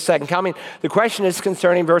relates to the second coming. The question is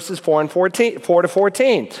concerning verses 4 to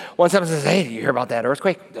 14. One someone says, hey, did you hear about that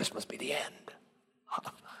earthquake? This must be the end.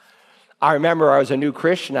 I remember I was a new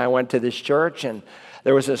Christian. I went to this church, and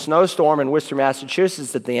there was a snowstorm in Worcester,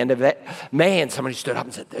 Massachusetts at the end of May, and somebody stood up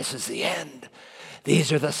and said, this is the end.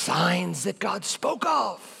 These are the signs that God spoke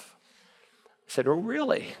of. I said, oh,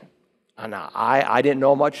 really? And I didn't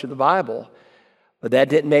know much of the Bible. But that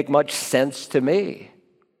didn't make much sense to me.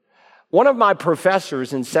 One of my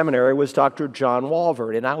professors in seminary was Dr. John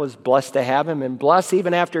Walvoord, and I was blessed to have him, and blessed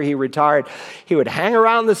even after he retired. He would hang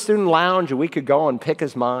around the student lounge, and we could go and pick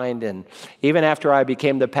his mind. And even after I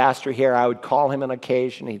became the pastor here, I would call him on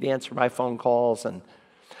occasion. He'd answer my phone calls. And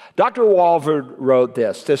Dr. Walvoord wrote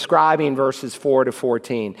this, describing verses 4 to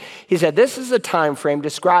 14. He said, this is a time frame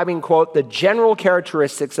describing, quote, the general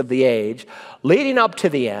characteristics of the age leading up to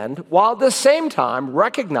the end, while at the same time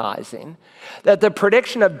recognizing that the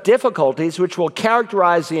prediction of difficulties which will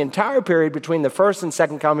characterize the entire period between the first and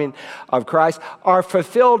second coming of Christ are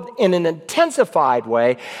fulfilled in an intensified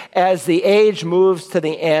way as the age moves to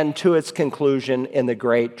the end, to its conclusion in the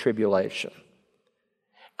Great Tribulation.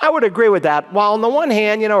 I would agree with that. While on the one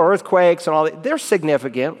hand, earthquakes and all that, they're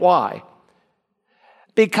significant. Why?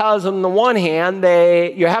 Because on the one hand,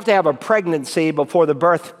 you have to have a pregnancy before the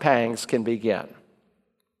birth pangs can begin.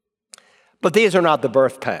 But these are not the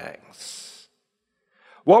birth pangs.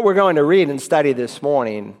 What we're going to read and study this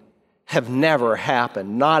morning have never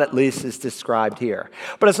happened, not at least as described here.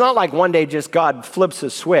 But it's not like one day just God flips a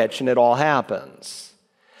switch and it all happens.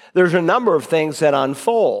 There's a number of things that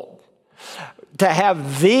unfold. To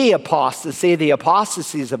have the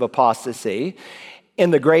apostasies of apostasy in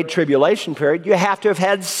the Great Tribulation period, you have to have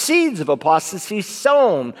had seeds of apostasy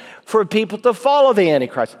sown for people to follow the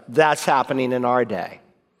Antichrist. That's happening in our day.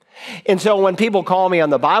 And so when people call me on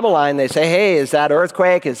the Bible line, they say, hey, is that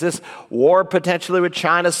earthquake? Is this war potentially with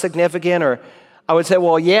China significant? Or I would say,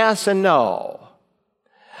 well, yes and no.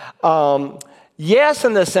 Yes,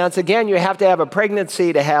 in the sense, again, you have to have a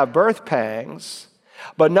pregnancy to have birth pangs,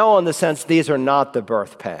 but no in the sense these are not the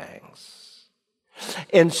birth pangs.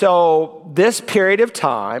 And so this period of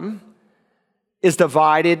time is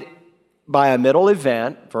divided by a middle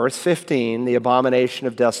event, verse 15, the abomination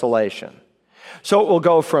of desolation. So it will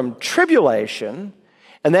go from tribulation,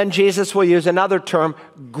 and then Jesus will use another term,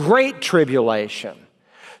 great tribulation.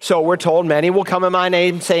 So we're told many will come in my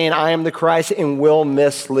name saying, I am the Christ, and will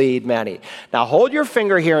mislead many. Now hold your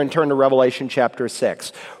finger here and turn to Revelation chapter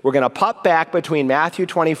 6. We're going to pop back between Matthew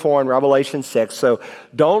 24 and Revelation 6, so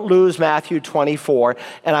don't lose Matthew 24.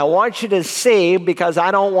 And I want you to see, because I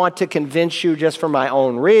don't want to convince you just for my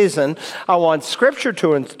own reason, I want Scripture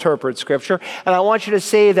to interpret Scripture, and I want you to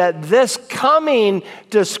see that this coming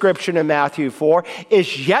description in Matthew 4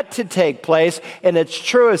 is yet to take place in its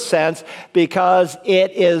truest sense, because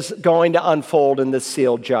it is going to unfold in the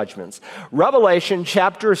sealed judgments. Revelation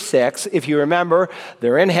chapter 6, if you remember,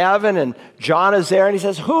 they're in heaven and John is there and he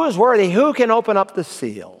says, who is worthy? Who can open up the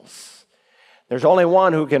seals? There's only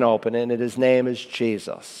one who can open it, and his name is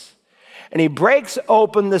Jesus. And he breaks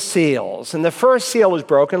open the seals, and the first seal is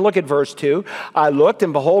broken. Look at verse 2. I looked,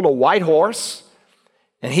 and behold, a white horse,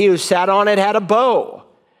 and he who sat on it had a bow,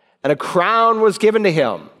 and a crown was given to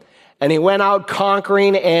him, and he went out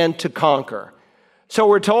conquering and to conquer. So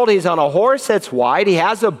we're told he's on a horse that's white, he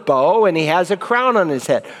has a bow, and he has a crown on his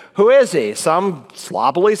head. Who is he? Some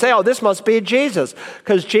sloppily say, oh, this must be Jesus,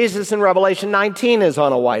 because Jesus in Revelation 19 is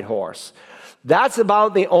on a white horse. That's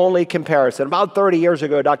about the only comparison. About 30 years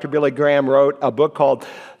ago, Dr. Billy Graham wrote a book called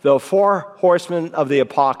The Four Horsemen of the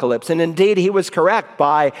Apocalypse. And indeed, he was correct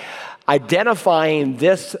by identifying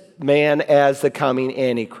this man as the coming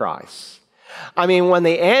Antichrist. I mean, when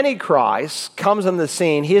the Antichrist comes on the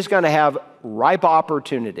scene, he's going to have ripe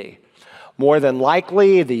opportunity. More than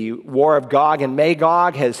likely, the war of Gog and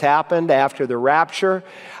Magog has happened after the rapture.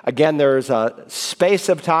 Again, there's a space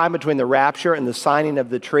of time between the rapture and the signing of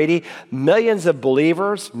the treaty. Millions of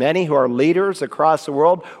believers, many who are leaders across the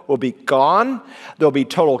world, will be gone. There'll be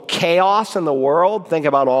total chaos in the world. Think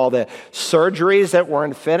about all the surgeries that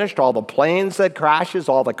weren't finished, all the planes that crashes,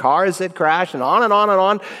 all the cars that crash, and on and on and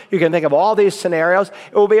on. You can think of all these scenarios.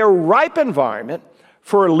 It will be a ripe environment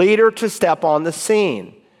for a leader to step on the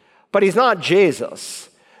scene. But he's not Jesus.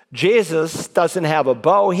 Jesus doesn't have a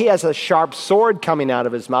bow. He has a sharp sword coming out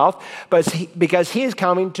of his mouth, because he's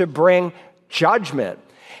coming to bring judgment.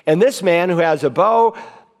 And this man who has a bow,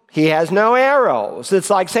 he has no arrows. It's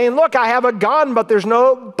like saying, look, I have a gun, but there's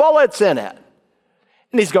no bullets in it.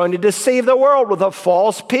 And he's going to deceive the world with a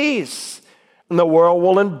false peace. And the world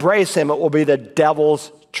will embrace him. It will be the devil's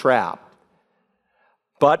trap.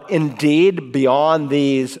 But indeed, beyond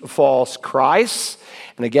these false Christs,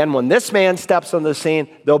 and again, when this man steps on the scene,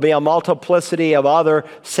 there'll be a multiplicity of other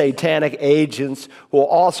satanic agents who will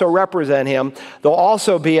also represent him. There'll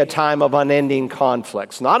also be a time of unending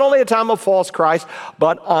conflicts. Not only a time of false Christ,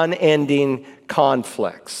 but unending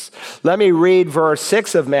conflicts. Let me read verse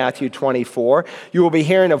 6 of Matthew 24. You will be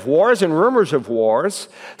hearing of wars and rumors of wars.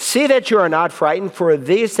 See that you are not frightened, for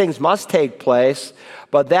these things must take place,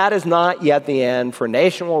 but that is not yet the end, for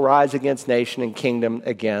nation will rise against nation and kingdom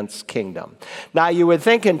against kingdom. Now, you would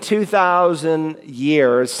think in 2,000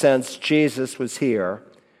 years since Jesus was here,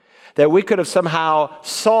 that we could have somehow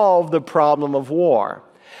solved the problem of war.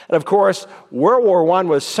 And of course, World War I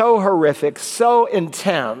was so horrific, so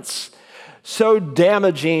intense, so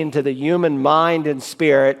damaging to the human mind and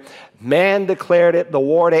spirit, man declared it the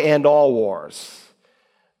war to end all wars.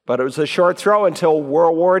 But it was a short throw until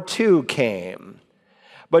World War II came.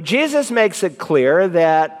 But Jesus makes it clear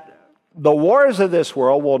that the wars of this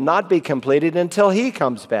world will not be completed until he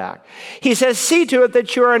comes back. He says, see to it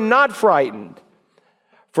that you are not frightened,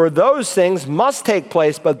 for those things must take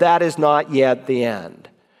place, but that is not yet the end.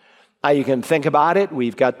 Now you can think about it.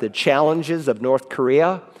 We've got the challenges of North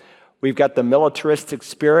Korea. We've got the militaristic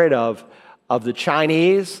spirit of the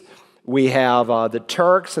Chinese. We have the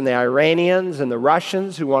Turks and the Iranians and the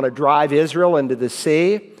Russians who want to drive Israel into the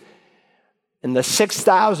sea. In the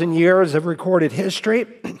 6,000 years of recorded history,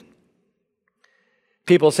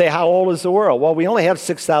 people say, how old is the world? Well, we only have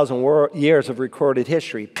 6,000 years of recorded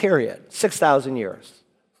history, period. 6,000 years.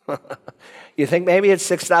 You think maybe it's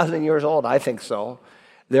 6,000 years old? I think so.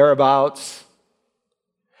 Thereabouts.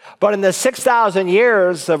 But in the 6,000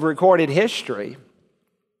 years of recorded history,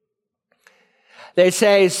 they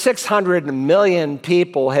say 600 million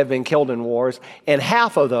people have been killed in wars, and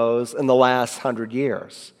half of those in the last 100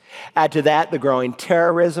 years. Add to that the growing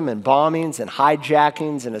terrorism and bombings and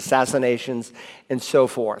hijackings and assassinations and so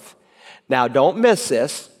forth. Now, don't miss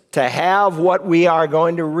this. To have what we are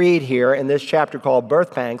going to read here in this chapter called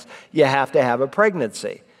birth pangs, you have to have a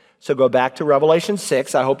pregnancy. So go back to Revelation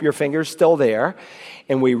 6. I hope your finger's still there.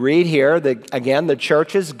 And we read here that, again, the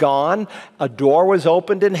church is gone. A door was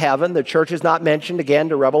opened in heaven. The church is not mentioned again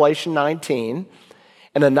to Revelation 19.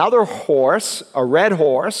 And another horse, a red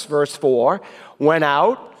horse, verse 4, went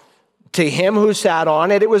out. To him who sat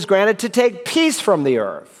on it, it was granted to take peace from the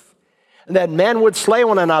earth, and that men would slay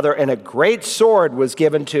one another, and a great sword was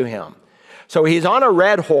given to him. So he's on a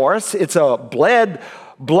red horse. It's a blood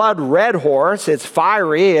red horse. It's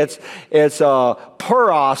fiery. It's a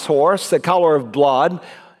puros horse, the color of blood.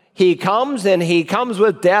 He comes, and he comes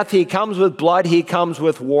with death. He comes with blood. He comes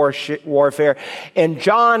with warfare. And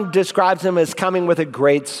John describes him as coming with a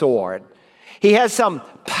great sword. He has some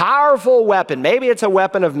powerful weapon. Maybe it's a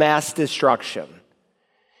weapon of mass destruction.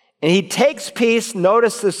 And he takes peace,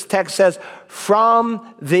 notice this text says,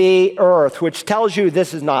 from the earth, which tells you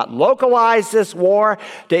this is not localized, this war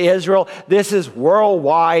to Israel. This is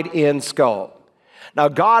worldwide in scope. Now,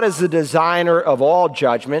 God is the designer of all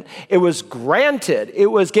judgment. It was granted. It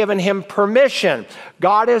was given him permission.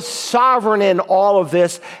 God is sovereign in all of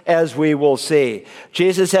this, as we will see.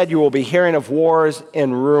 Jesus said, you will be hearing of wars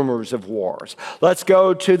and rumors of wars. Let's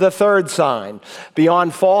go to the third sign.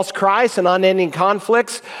 Beyond false Christ and unending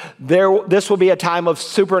conflicts, this will be a time of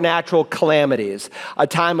supernatural calamities. A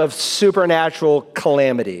time of supernatural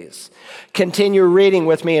calamities. Continue reading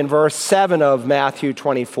with me in verse 7 of Matthew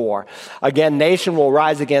 24. Again, nation will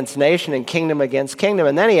rise against nation and kingdom against kingdom.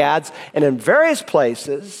 And then he adds, and in various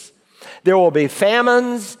places there will be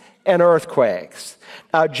famines and earthquakes.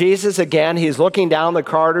 Now Jesus, again, he's looking down the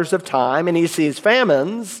corridors of time and he sees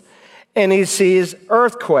famines and he sees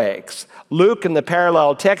earthquakes. Luke in the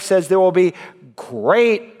parallel text says there will be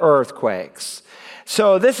great earthquakes.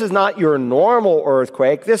 So this is not your normal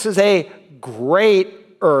earthquake. This is a great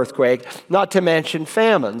earthquake, not to mention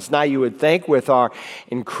famines. Now you would think with our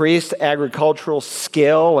increased agricultural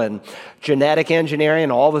skill and genetic engineering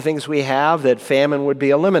and all the things we have that famine would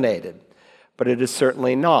be eliminated. But it is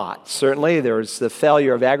certainly not. Certainly there's the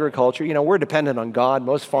failure of agriculture. You know, we're dependent on God.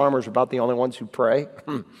 Most farmers are about the only ones who pray.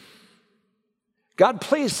 God,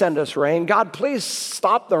 please send us rain. God, please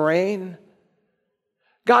stop the rain.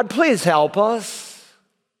 God, please help us.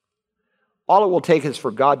 All it will take is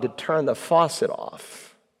for God to turn the faucet off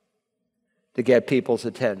to get people's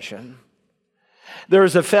attention.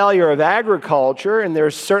 There's a failure of agriculture, and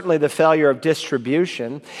there's certainly the failure of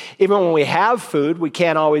distribution. Even when we have food, we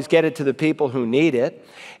can't always get it to the people who need it.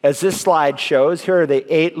 As this slide shows, here are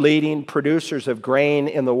the 8 leading producers of grain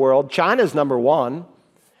in the world. China's number 1.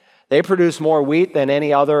 They produce more wheat than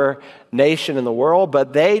any other nation in the world,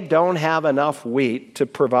 but they don't have enough wheat to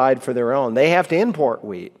provide for their own. They have to import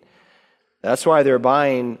wheat. That's why they're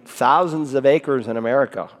buying thousands of acres in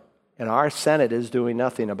America. And our Senate is doing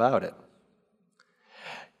nothing about it.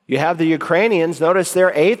 You have the Ukrainians. Notice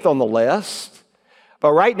they're 8th on the list.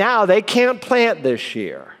 But right now, they can't plant this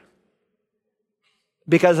year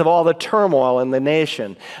because of all the turmoil in the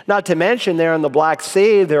nation. Not to mention, there in the Black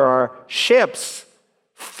Sea, there are ships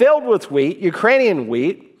filled with wheat, Ukrainian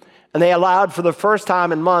wheat, and they allowed for the first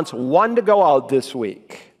time in months one to go out this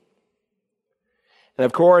week. And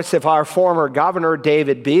of course, if our former governor,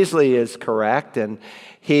 David Beasley, is correct, and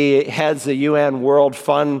he heads the UN World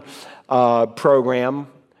Food Program,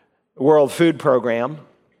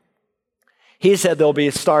 he said there'll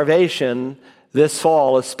be starvation this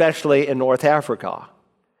fall, especially in North Africa.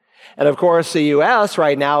 And of course, the U.S.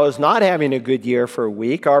 right now is not having a good year for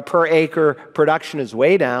wheat. Our per acre production is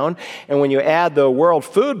way down. And when you add the world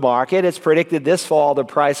food market, it's predicted this fall the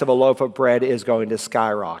price of a loaf of bread is going to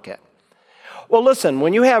skyrocket. Well, listen,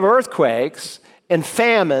 when you have earthquakes and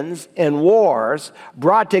famines and wars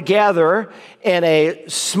brought together in a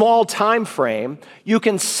small time frame, you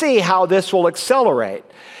can see how this will accelerate.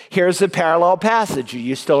 Here's the parallel passage. Are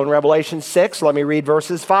you still in Revelation 6? Let me read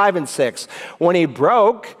verses 5 and 6. When he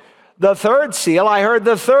broke the third seal, I heard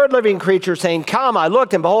the third living creature saying, "Come." I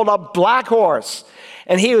looked, and behold, a black horse,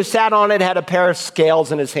 and he who sat on it had a pair of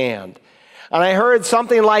scales in his hand. And I heard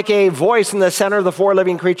something like a voice in the center of the 4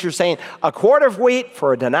 living creatures saying, "A quart of wheat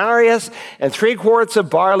for a denarius, and 3 quarts of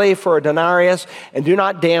barley for a denarius, and do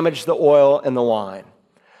not damage the oil and the wine."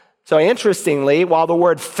 So interestingly, while the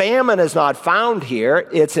word famine is not found here,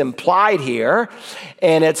 it's implied here,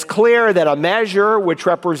 and it's clear that a measure which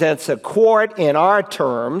represents a quart in our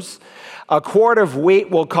terms, a quart of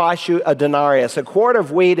wheat will cost you a denarius. A quart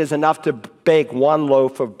of wheat is enough to bake 1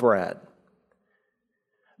 loaf of bread.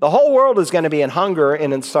 The whole world is going to be in hunger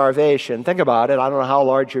and in starvation. Think about it. I don't know how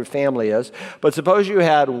large your family is, but suppose you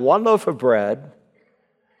had 1 loaf of bread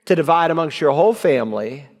to divide amongst your whole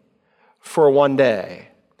family for one day.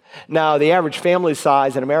 Now, the average family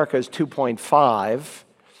size in America is 2.5.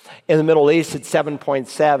 In the Middle East, it's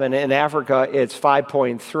 7.7. In Africa, it's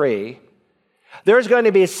 5.3. There's going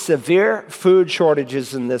to be severe food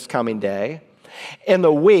shortages in this coming day. And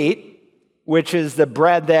the wheat, which is the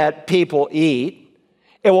bread that people eat,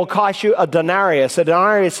 it will cost you a denarius. A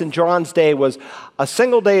denarius in John's day was a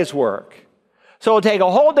single day's work. So it'll take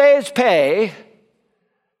a whole day's pay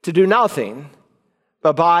to do nothing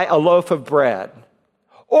but buy a loaf of bread.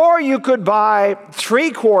 Or you could buy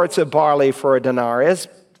 3 quarts of barley for a denarius.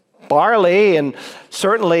 Barley, and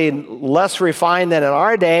certainly less refined than in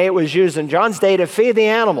our day, it was used in John's day to feed the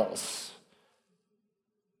animals.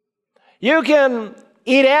 You can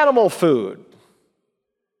eat animal food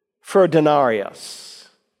for a denarius.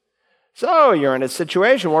 So you're in a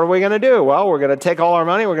situation, what are we going to do? Well, we're going to take all our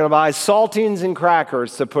money, we're going to buy saltines and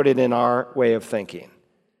crackers to put it in our way of thinking.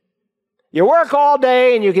 You work all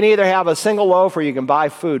day and you can either have a single loaf or you can buy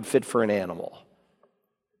food fit for an animal.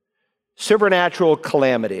 Supernatural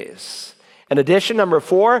calamities. In addition, number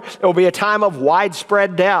 4, it will be a time of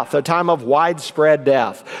widespread death, a time of widespread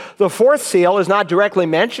death. The 4th seal is not directly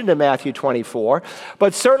mentioned in Matthew 24,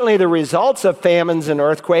 but certainly the results of famines and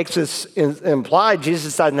earthquakes is implied.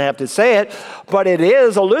 Jesus doesn't have to say it, but it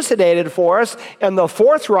is elucidated for us in the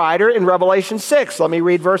 4th rider in Revelation 6. Let me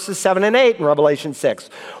read verses 7 and 8 in Revelation 6.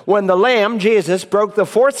 When the Lamb, Jesus, broke the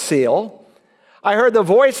 4th seal, I heard the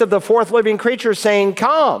voice of the 4th living creature saying,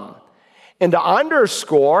 "Come." And to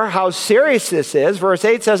underscore how serious this is, verse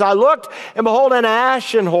 8 says, I looked, and behold, an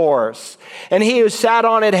ashen horse. And he who sat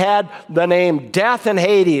on it had the name Death, and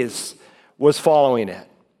Hades was following it.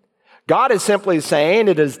 God is simply saying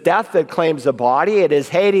it is death that claims the body. It is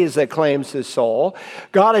Hades that claims the soul.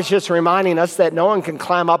 God is just reminding us that no one can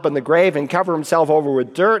climb up in the grave and cover himself over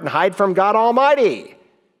with dirt and hide from God Almighty.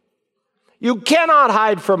 You cannot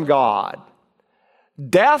hide from God.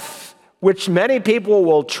 Death, which many people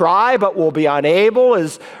will try but will be unable,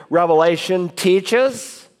 as Revelation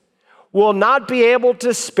teaches, will not be able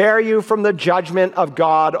to spare you from the judgment of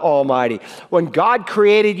God Almighty. When God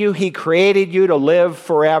created you, he created you to live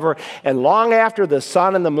forever. And long after the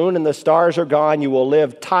sun and the moon and the stars are gone, you will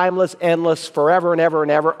live timeless, endless, forever and ever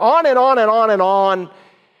and ever, on and on and on and on,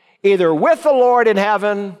 either with the Lord in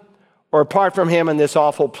heaven or apart from him in this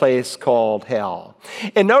awful place called hell.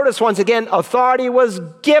 And notice once again, authority was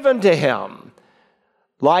given to him.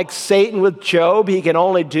 Like Satan with Job, he can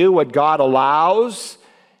only do what God allows.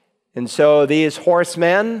 And so these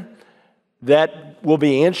horsemen that will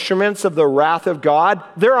be instruments of the wrath of God,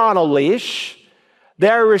 they're on a leash.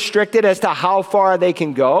 They're restricted as to how far they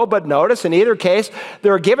can go. But notice, in either case,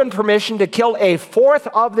 they're given permission to kill 1/4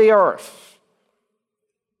 of the earth.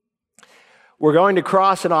 We're going to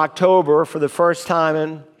cross in October, for the first time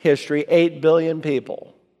in history, 8 billion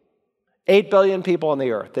people. 8 billion people on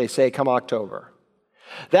the earth, they say, come October.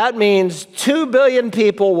 That means 2 billion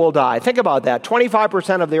people will die. Think about that.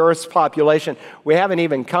 25% of the earth's population. We haven't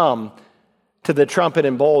even come to the trumpet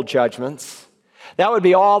and bowl judgments. That would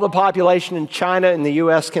be all the population in China and the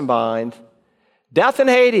U.S. combined. Death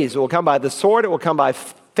and Hades will come by the sword. It will come by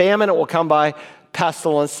famine. It will come by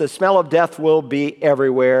pestilence. The smell of death will be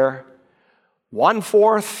everywhere.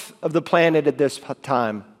 1/4 of the planet at this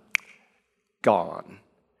time gone.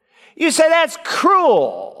 You say that's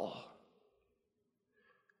cruel.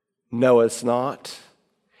 No, it's not.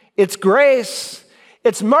 It's grace.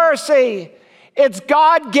 It's mercy. It's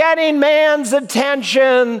God getting man's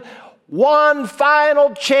attention one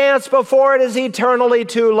final chance before it is eternally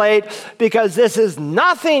too late, because this is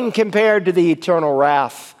nothing compared to the eternal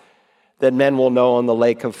wrath that men will know in the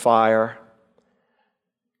lake of fire.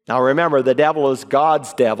 Now remember, the devil is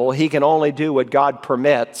God's devil. He can only do what God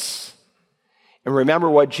permits. And remember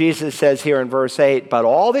what Jesus says here in verse 8, but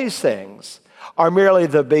all these things are merely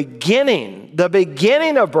the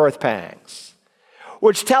beginning of birth pangs,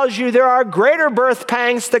 which tells you there are greater birth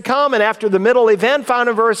pangs to come. And after the middle event found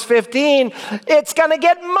in verse 15, it's going to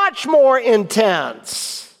get much more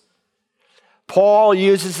intense. Paul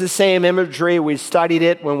uses the same imagery. We studied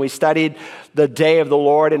it when we studied the day of the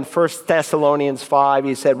Lord in 1 Thessalonians 5.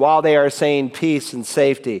 He said, while they are saying peace and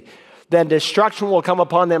safety, then destruction will come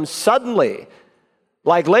upon them suddenly,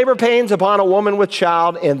 like labor pains upon a woman with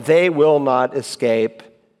child, and they will not escape.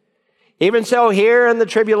 Even so, here in the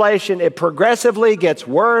tribulation, it progressively gets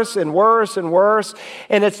worse and worse and worse.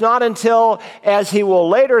 And it's not until, as he will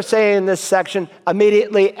later say in this section,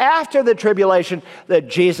 immediately after the tribulation, that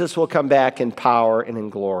Jesus will come back in power and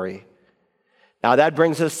in glory. Now that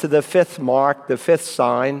brings us to the 5th mark, the 5th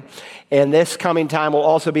sign. And this coming time will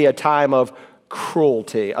also be a time of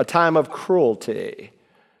cruelty, a time of cruelty.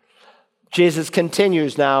 Jesus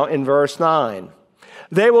continues now in verse 9.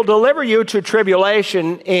 They will deliver you to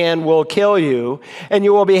tribulation and will kill you, and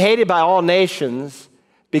you will be hated by all nations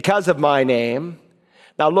because of my name.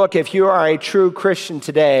 Now look, if you are a true Christian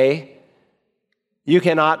today, you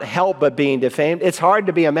cannot help but being defamed. It's hard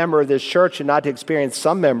to be a member of this church and not to experience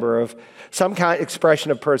some kind of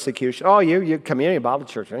expression of persecution. Oh, you Community Bible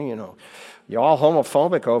Church, you're all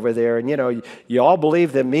homophobic over there, and you all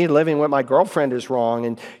believe that me living with my girlfriend is wrong,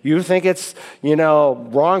 and you think it's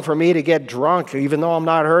wrong for me to get drunk even though I'm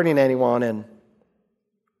not hurting anyone. And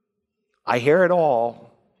I hear it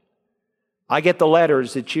all. I get the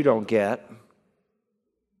letters that you don't get.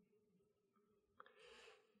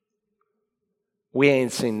 We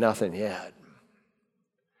ain't seen nothing yet.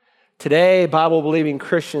 Today, Bible-believing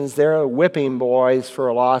Christians, they're whipping boys for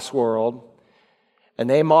a lost world, and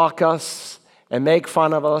they mock us and make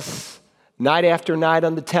fun of us night after night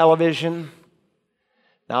on the television.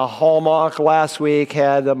 Now, Hallmark last week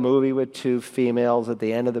had a movie with two females at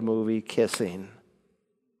the end of the movie kissing.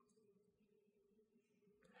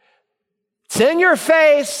 It's in your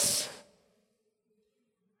face,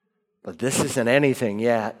 but this isn't anything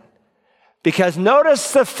yet. Because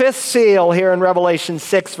notice the fifth seal here in Revelation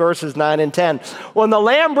 6, verses 9 and 10. When the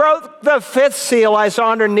Lamb broke the fifth seal, I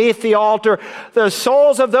saw underneath the altar the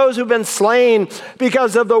souls of those who've been slain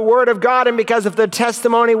because of the word of God and because of the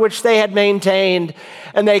testimony which they had maintained.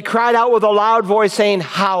 And they cried out with a loud voice, saying,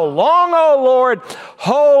 "How long, O Lord,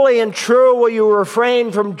 holy and true, will you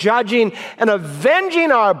refrain from judging and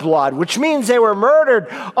avenging our blood?" Which means they were murdered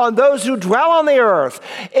on those who dwell on the earth.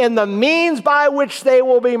 And the means by which they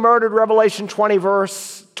will be murdered, Revelation 20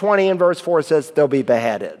 and verse 4 says they'll be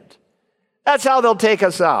beheaded. That's how they'll take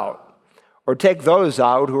us out, or take those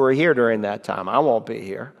out who are here during that time. I won't be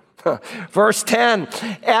here. Verse 10,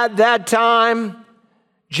 at that time,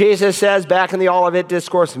 Jesus says back in the Olivet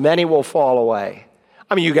Discourse, many will fall away.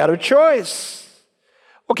 I mean, you got a choice.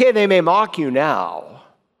 Okay, they may mock you now.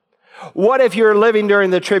 What if you're living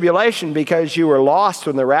during the tribulation because you were lost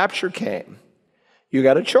when the rapture came? You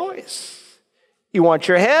got a choice. You want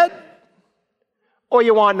your head, or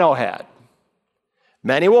you want no head?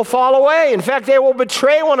 Many will fall away. In fact, they will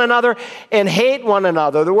betray one another and hate one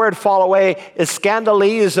another. The word fall away is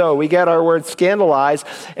scandalizo. We get our word scandalize.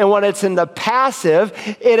 And when it's in the passive,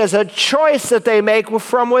 it is a choice that they make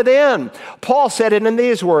from within. Paul said it in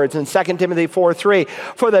these words in 2 Timothy 4:3.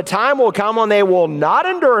 For the time will come when they will not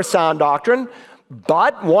endure sound doctrine,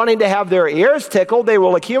 but wanting to have their ears tickled, they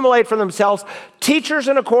will accumulate for themselves teachers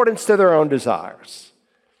in accordance to their own desires.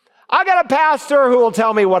 I got a pastor who will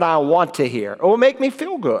tell me what I want to hear. It will make me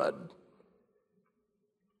feel good.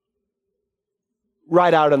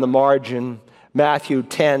 Right out in the margin, Matthew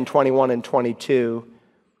 10, 21 and 22,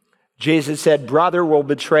 Jesus said, brother will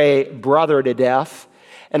betray brother to death,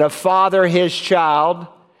 and a father his child,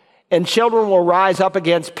 and children will rise up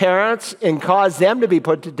against parents and cause them to be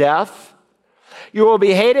put to death. You will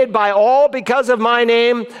be hated by all because of my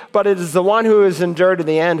name, but it is the one who has endured to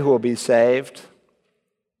the end who will be saved.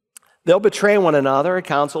 They'll betray one another. I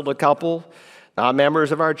counseled a couple, not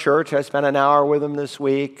members of our church. I spent an hour with them this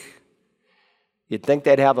week. You'd think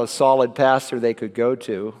they'd have a solid pastor they could go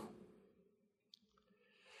to.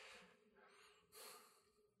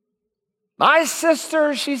 My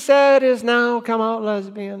sister, she said, is now come out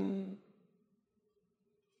lesbian.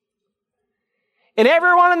 And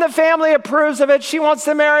everyone in the family approves of it. She wants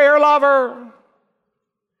to marry her lover.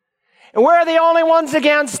 And we're the only ones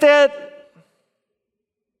against it.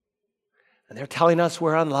 And they're telling us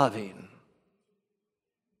we're unloving.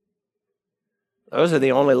 Those are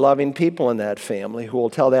the only loving people in that family who will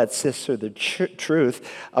tell that sister the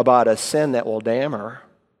truth about a sin that will damn her.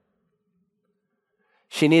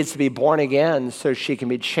 She needs to be born again so she can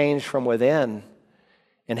be changed from within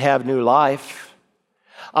and have new life.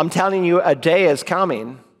 I'm telling you, a day is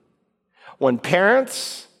coming when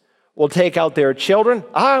parents will take out their children.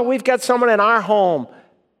 We've got someone in our home.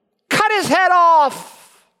 Cut his head off.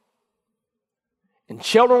 And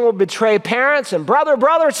children will betray parents, and brother,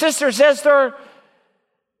 brother, sister, sister.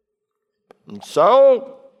 And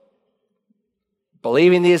so,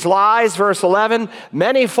 believing these lies, verse 11,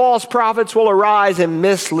 many false prophets will arise and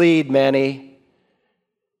mislead many.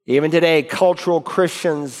 Even today, cultural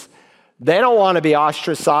Christians, they don't want to be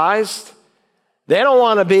ostracized. They don't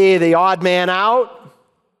want to be the odd man out.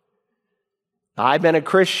 I've been a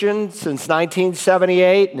Christian since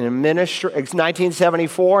 1978 and in ministry,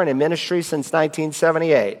 1974 and in ministry since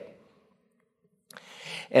 1978.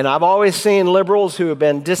 And I've always seen liberals who have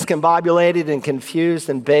been discombobulated and confused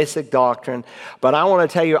in basic doctrine. But I want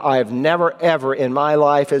to tell you, I have never, ever in my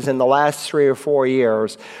life, as in the last 3 or 4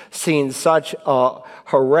 years, seen such a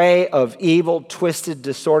array of evil, twisted,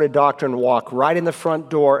 distorted doctrine walk right in the front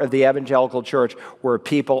door of the evangelical church where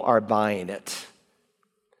people are buying it.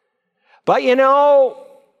 But you know,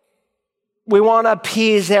 we want to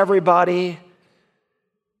appease everybody.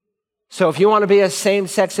 So if you want to be a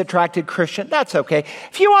same-sex attracted Christian, that's okay.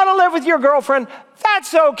 If you want to live with your girlfriend,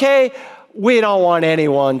 that's okay. We don't want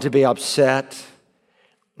anyone to be upset.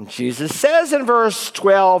 And Jesus says in verse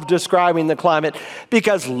 12, describing the climate,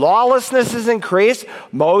 because lawlessness is increased,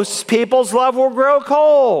 most people's love will grow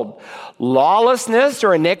cold. Lawlessness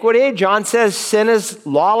or iniquity, John says sin is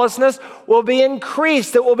lawlessness, will be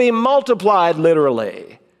increased. It will be multiplied,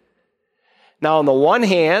 literally. Now, on the one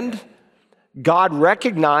hand, God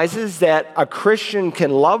recognizes that a Christian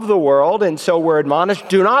can love the world, and so we're admonished,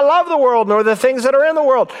 do not love the world, nor the things that are in the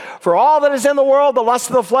world. For all that is in the world, the lust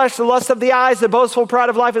of the flesh, the lust of the eyes, the boastful pride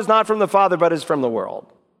of life is not from the Father, but is from the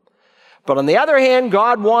world. But on the other hand,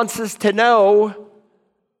 God wants us to know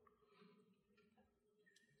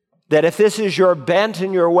that if this is your bent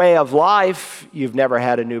and your way of life, you've never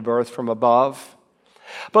had a new birth from above.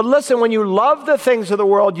 But listen, when you love the things of the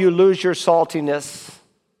world, you lose your saltiness.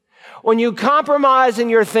 When you compromise in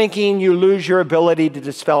your thinking, you lose your ability to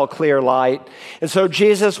dispel clear light. And so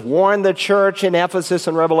Jesus warned the church in Ephesus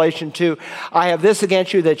in Revelation 2, I have this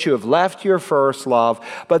against you, that you have left your first love.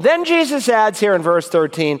 But then Jesus adds here in verse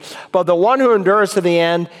 13, but the one who endures to the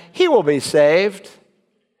end, he will be saved.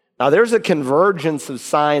 Now there's a convergence of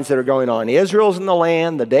signs that are going on. Israel's in the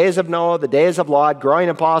land, the days of Noah, the days of Lot, growing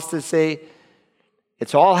apostasy.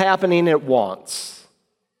 It's all happening at once.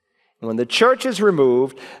 When the church is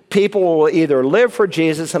removed, people will either live for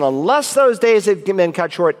Jesus, and unless those days have been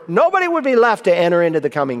cut short, nobody would be left to enter into the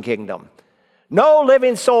coming kingdom. No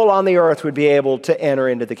living soul on the earth would be able to enter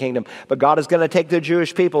into the kingdom. But God is going to take the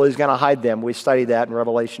Jewish people. He's going to hide them. We studied that in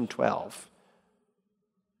Revelation 12.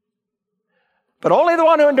 But only the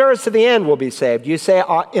one who endures to the end will be saved. You say,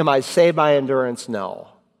 am I saved by endurance? No.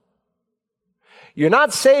 You're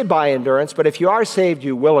not saved by endurance, but if you are saved,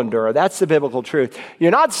 you will endure. That's the biblical truth.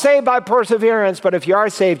 You're not saved by perseverance, but if you are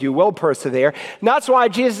saved, you will persevere. And that's why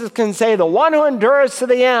Jesus can say, the one who endures to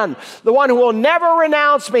the end, the one who will never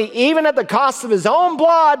renounce me, even at the cost of his own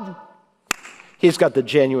blood, he's got the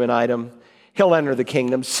genuine item. He'll enter the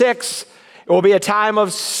kingdom. 6, it will be a time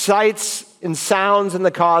of sights and sounds in the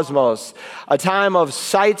cosmos. A time of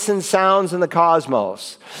sights and sounds in the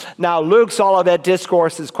cosmos. Now, Luke's Olivet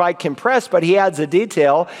Discourse is quite compressed, but he adds a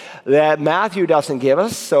detail that Matthew doesn't give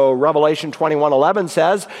us. So Revelation 21:11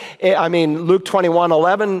 says, Luke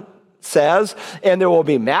 21:11 says, and there will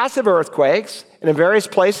be massive earthquakes, and in various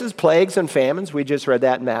places, plagues and famines. We just read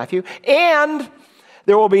that in Matthew. And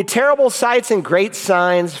there will be terrible sights and great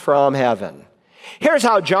signs from heaven. Here's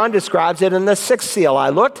how John describes it in the 6th seal. I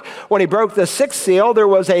looked, when he broke the 6th seal, there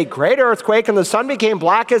was a great earthquake, and the sun became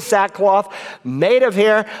black as sackcloth, made of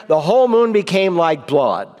hair. The whole moon became like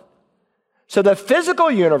blood. So the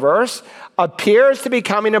physical universe appears to be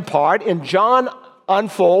coming apart, and John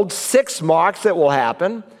unfolds 6 marks that will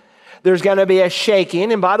happen. There's going to be a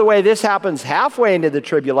shaking, and by the way, this happens halfway into the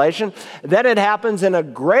tribulation. Then it happens in a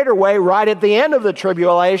greater way right at the end of the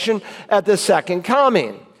tribulation at the second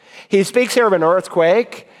coming. He speaks here of an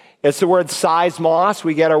earthquake. It's the word seismos.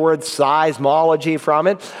 We get our word seismology from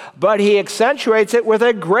it. But he accentuates it with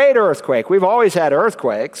a great earthquake. We've always had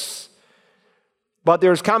earthquakes, but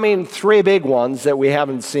there's coming 3 big ones that we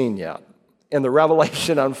haven't seen yet. And the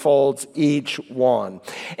Revelation unfolds each one.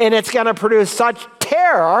 And it's going to produce such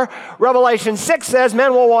terror. Revelation 6 says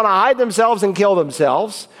men will want to hide themselves and kill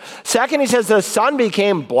themselves. Second, he says the sun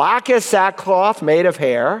became black as sackcloth made of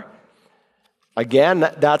hair. Again,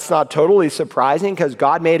 that's not totally surprising because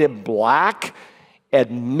God made it black. At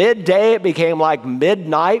midday, it became like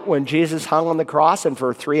midnight when Jesus hung on the cross, and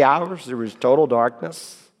for 3 hours, there was total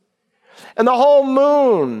darkness. And the whole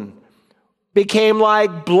moon became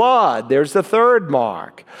like blood. There's the 3rd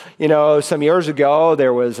mark. You know, some years ago,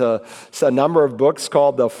 there was a number of books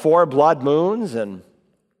called The 4 Blood Moons, and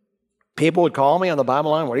people would call me on the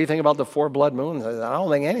Bible line, what do you think about the 4 blood moons? I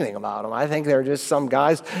don't think anything about them. I think they're just some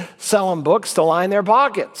guys selling books to line their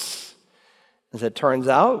pockets. As it turns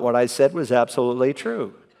out, what I said was absolutely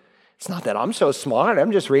true. It's not that I'm so smart,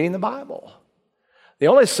 I'm just reading the Bible. The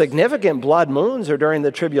only significant blood moons are during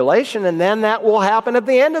the tribulation, and then that will happen at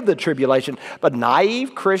the end of the tribulation. But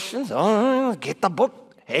naive Christians, get the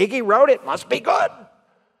book. Hagee wrote it, must be good.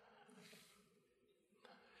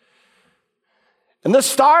 And the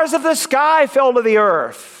stars of the sky fell to the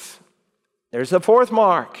earth. There's the fourth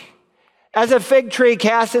mark. As a fig tree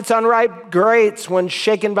casts its unripe grapes when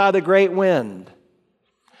shaken by the great wind.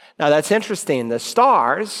 Now that's interesting. The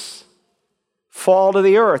stars fall to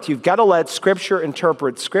the earth. You've got to let Scripture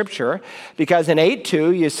interpret Scripture, because in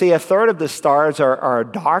 8:2 you see a third of the stars are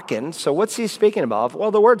darkened. So what's he speaking about?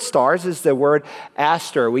 Well, the word stars is the word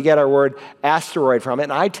aster. We get our word asteroid from it,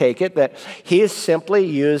 and I take it that he is simply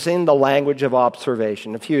using the language of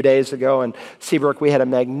observation. A few days ago in Seabrook we had a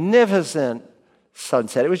magnificent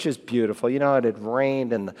sunset. It was just beautiful. You know, it had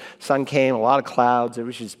rained and the sun came, a lot of clouds. It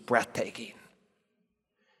was just breathtaking.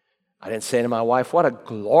 I didn't say to my wife, what a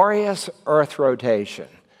glorious earth rotation.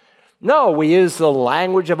 No, we use the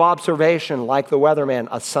language of observation like the weatherman,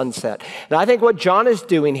 a sunset. And I think what John is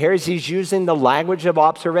doing here is he's using the language of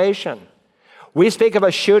observation. We speak of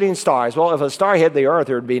a shooting star. Well, if a star hit the earth,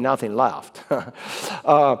 there would be nothing left.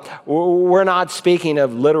 We're not speaking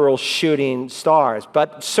of literal shooting stars,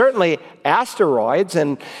 but certainly asteroids.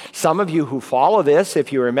 And some of you who follow this,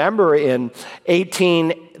 if you remember in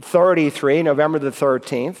 1833, November the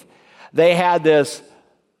 13th, they had this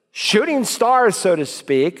shooting stars, so to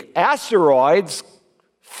speak, asteroids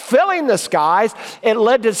filling the skies. It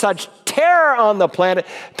led to such terror on the planet.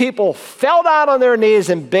 People fell down on their knees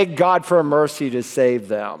and begged God for mercy to save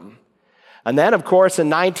them. And then, of course, in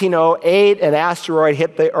 1908, an asteroid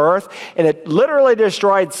hit the Earth, and it literally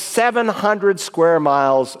destroyed 700 square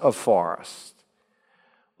miles of forest.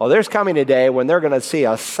 Well, there's coming a day when they're going to see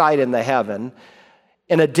a sight in the heaven.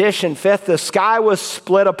 In addition, fifth, the sky was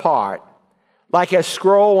split apart like a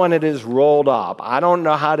scroll when it is rolled up. I don't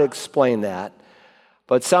know how to explain that,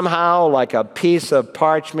 but somehow like a piece of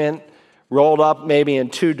parchment rolled up maybe in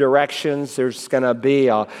two directions, there's going to be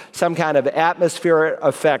some kind of atmospheric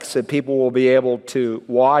effects that people will be able to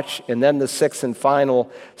watch. And then the sixth and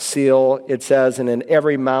final seal, it says, and in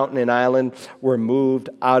every mountain and island were moved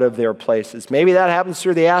out of their places. Maybe that happens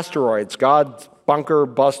through the asteroids, God's bunker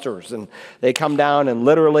busters, and they come down and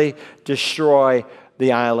literally destroy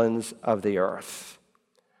the islands of the earth.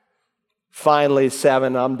 Finally,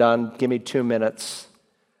 7, I'm done. Give me 2 minutes.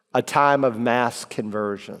 A time of mass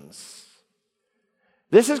conversions.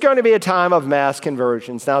 This is going to be a time of mass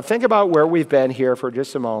conversions. Now, think about where we've been here for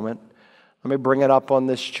just a moment. Let me bring it up on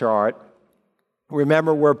this chart.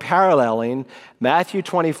 Remember, we're paralleling Matthew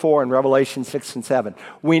 24 and Revelation 6 and 7.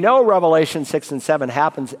 We know Revelation 6 and 7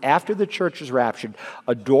 happens after the church is raptured.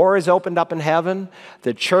 A door is opened up in heaven.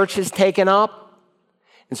 The church is taken up.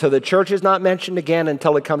 And so the church is not mentioned again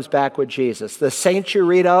until it comes back with Jesus. The saints you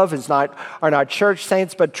read of are not church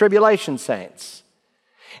saints, but tribulation saints.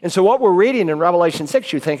 And so what we're reading in Revelation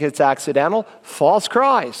 6, you think it's accidental? False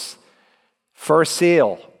Christ. First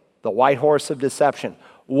seal, the white horse of deception.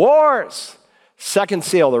 Wars. Second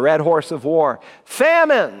seal, the red horse of war.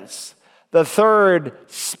 Famines, the third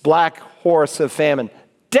black horse of famine.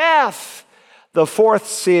 Death, the fourth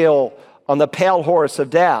seal on the pale horse of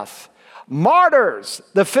death. Martyrs,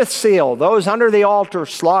 the fifth seal, those under the altar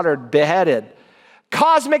slaughtered, beheaded.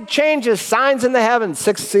 Cosmic changes, signs in the heavens,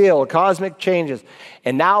 sixth seal, cosmic changes.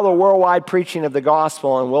 And now the worldwide preaching of the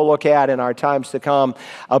gospel, and we'll look at in our times to come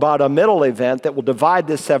about a middle event that will divide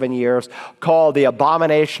this 7 years called the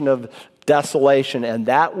abomination of desolation, and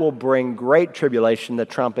that will bring great tribulation, the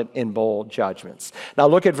trumpet in bowl judgments. Now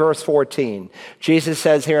look at verse 14. Jesus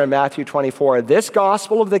says here in Matthew 24, this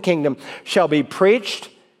gospel of the kingdom shall be preached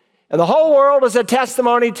in the whole world as a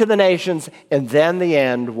testimony to the nations, and then the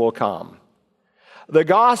end will come. The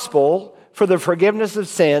gospel for the forgiveness of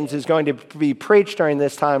sins is going to be preached during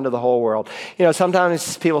this time to the whole world. You know,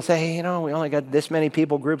 sometimes people say, hey, we only got this many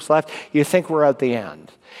people groups left. You think we're at the end.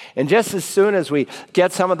 And just as soon as we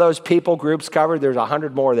get some of those people groups covered, there's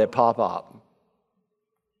 100 more that pop up.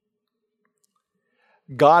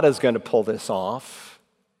 God is going to pull this off.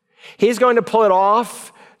 He's going to pull it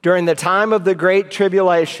off during the time of the Great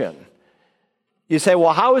Tribulation. You say,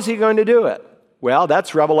 well, how is he going to do it? Well,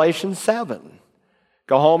 that's Revelation 7.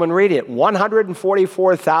 Go home and read it.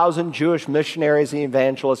 144,000 Jewish missionaries and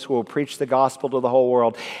evangelists who will preach the gospel to the whole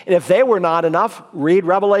world. And if they were not enough, read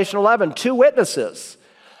Revelation 11. 2 witnesses.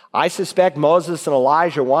 I suspect Moses and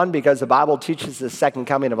Elijah, one, because the Bible teaches the second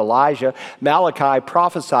coming of Elijah. Malachi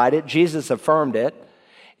prophesied it. Jesus affirmed it.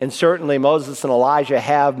 And certainly Moses and Elijah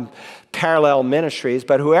have parallel ministries.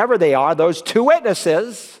 But whoever they are, those 2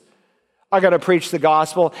 witnesses are going to preach the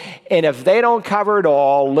gospel. And if they don't cover it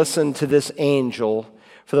all, listen to this angel.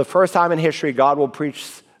 For the first time in history, God will preach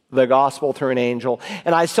the gospel through an angel.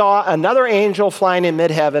 And I saw another angel flying in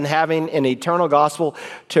mid-heaven, having an eternal gospel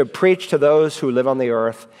to preach to those who live on the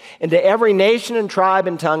earth, and to every nation and tribe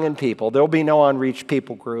and tongue and people. There will be no unreached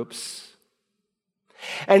people groups.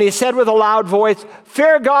 And he said with a loud voice,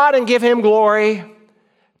 "Fear God and give him glory,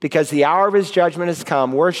 because the hour of his judgment has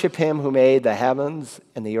come. Worship him who made the heavens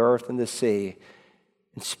and the earth and the sea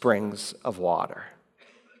and springs of water."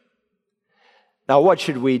 Now, what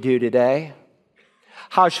should we do today?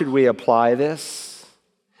 How should we apply this?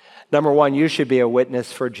 Number one, you should be a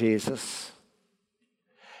witness for Jesus.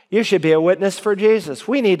 You should be a witness for Jesus.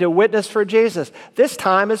 We need to witness for Jesus. This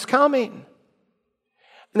time is coming.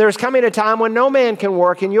 And there's coming a time when no man can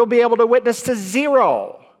work, and you'll be able to witness to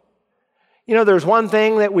zero. You know, there's one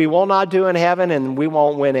thing that we will not do in heaven, and we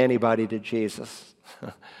won't win anybody to Jesus.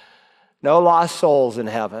 No lost souls in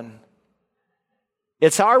heaven.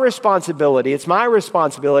 It's our responsibility. It's my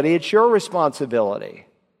responsibility. It's your responsibility.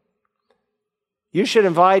 You should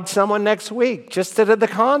invite someone next week just to the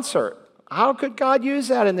concert. How could God use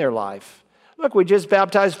that in their life? Look, we just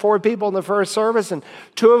baptized 4 people in the first service, and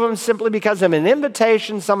 2 of them simply because of an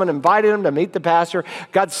invitation. Someone invited them to meet the pastor,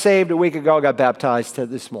 got saved a week ago, got baptized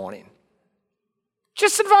this morning.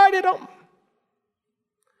 Just invited them.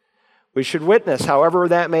 We should witness however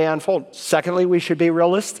that may unfold. Secondly, we should be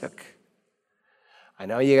realistic. I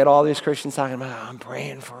know you get all these Christians talking about, "I'm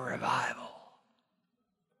praying for revival."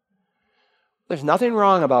 There's nothing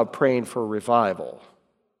wrong about praying for revival.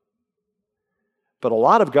 But a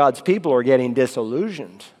lot of God's people are getting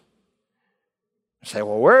disillusioned. They say,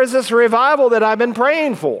 "Well, where is this revival that I've been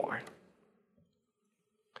praying for?"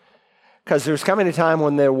 Because there's coming a time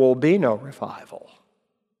when there will be no revival.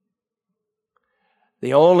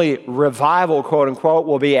 The only revival, quote unquote,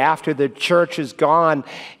 will be after the church is gone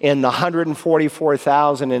and the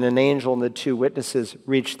 144,000 and an angel and the 2 witnesses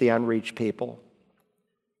reach the unreached people.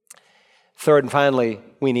 Third and finally,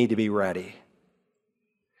 we need to be ready.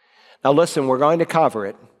 Now listen, we're going to cover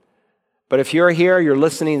it. But if you're here, you're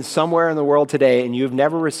listening somewhere in the world today and you've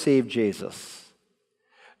never received Jesus,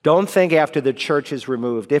 don't think after the church is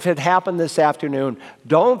removed. If it happened this afternoon,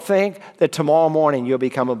 don't think that tomorrow morning you'll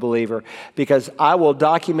become a believer, because I will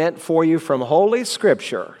document for you from Holy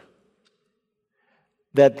Scripture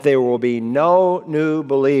that there will be no new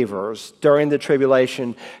believers during the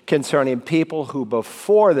tribulation concerning people who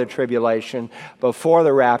before the tribulation, before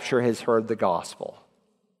the rapture, has heard the gospel.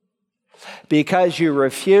 Because you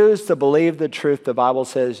refuse to believe the truth, the Bible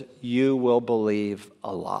says you will believe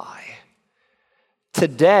a lie.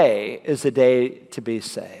 Today is the day to be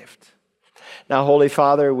saved. Now, Holy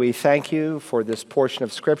Father, we thank you for this portion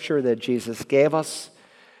of Scripture that Jesus gave us,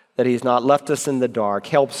 that he's not left us in the dark.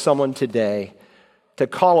 Help someone today to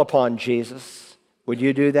call upon Jesus. Would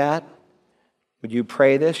you do that? Would you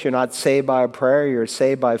pray this? You're not saved by a prayer, you're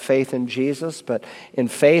saved by faith in Jesus. But in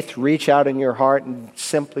faith, reach out in your heart and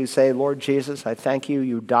simply say, "Lord Jesus, I thank you.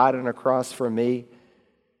 You died on a cross for me.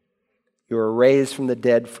 You were raised from the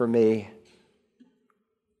dead for me.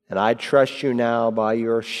 And I trust you now by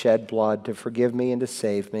your shed blood to forgive me and to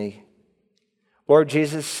save me. Lord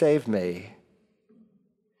Jesus, save me.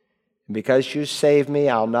 And because you saved me,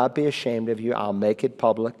 I'll not be ashamed of you. I'll make it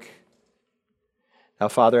public." Now,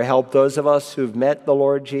 Father, help those of us who've met the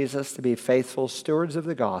Lord Jesus to be faithful stewards of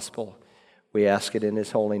the gospel. We ask it in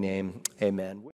his holy name. Amen.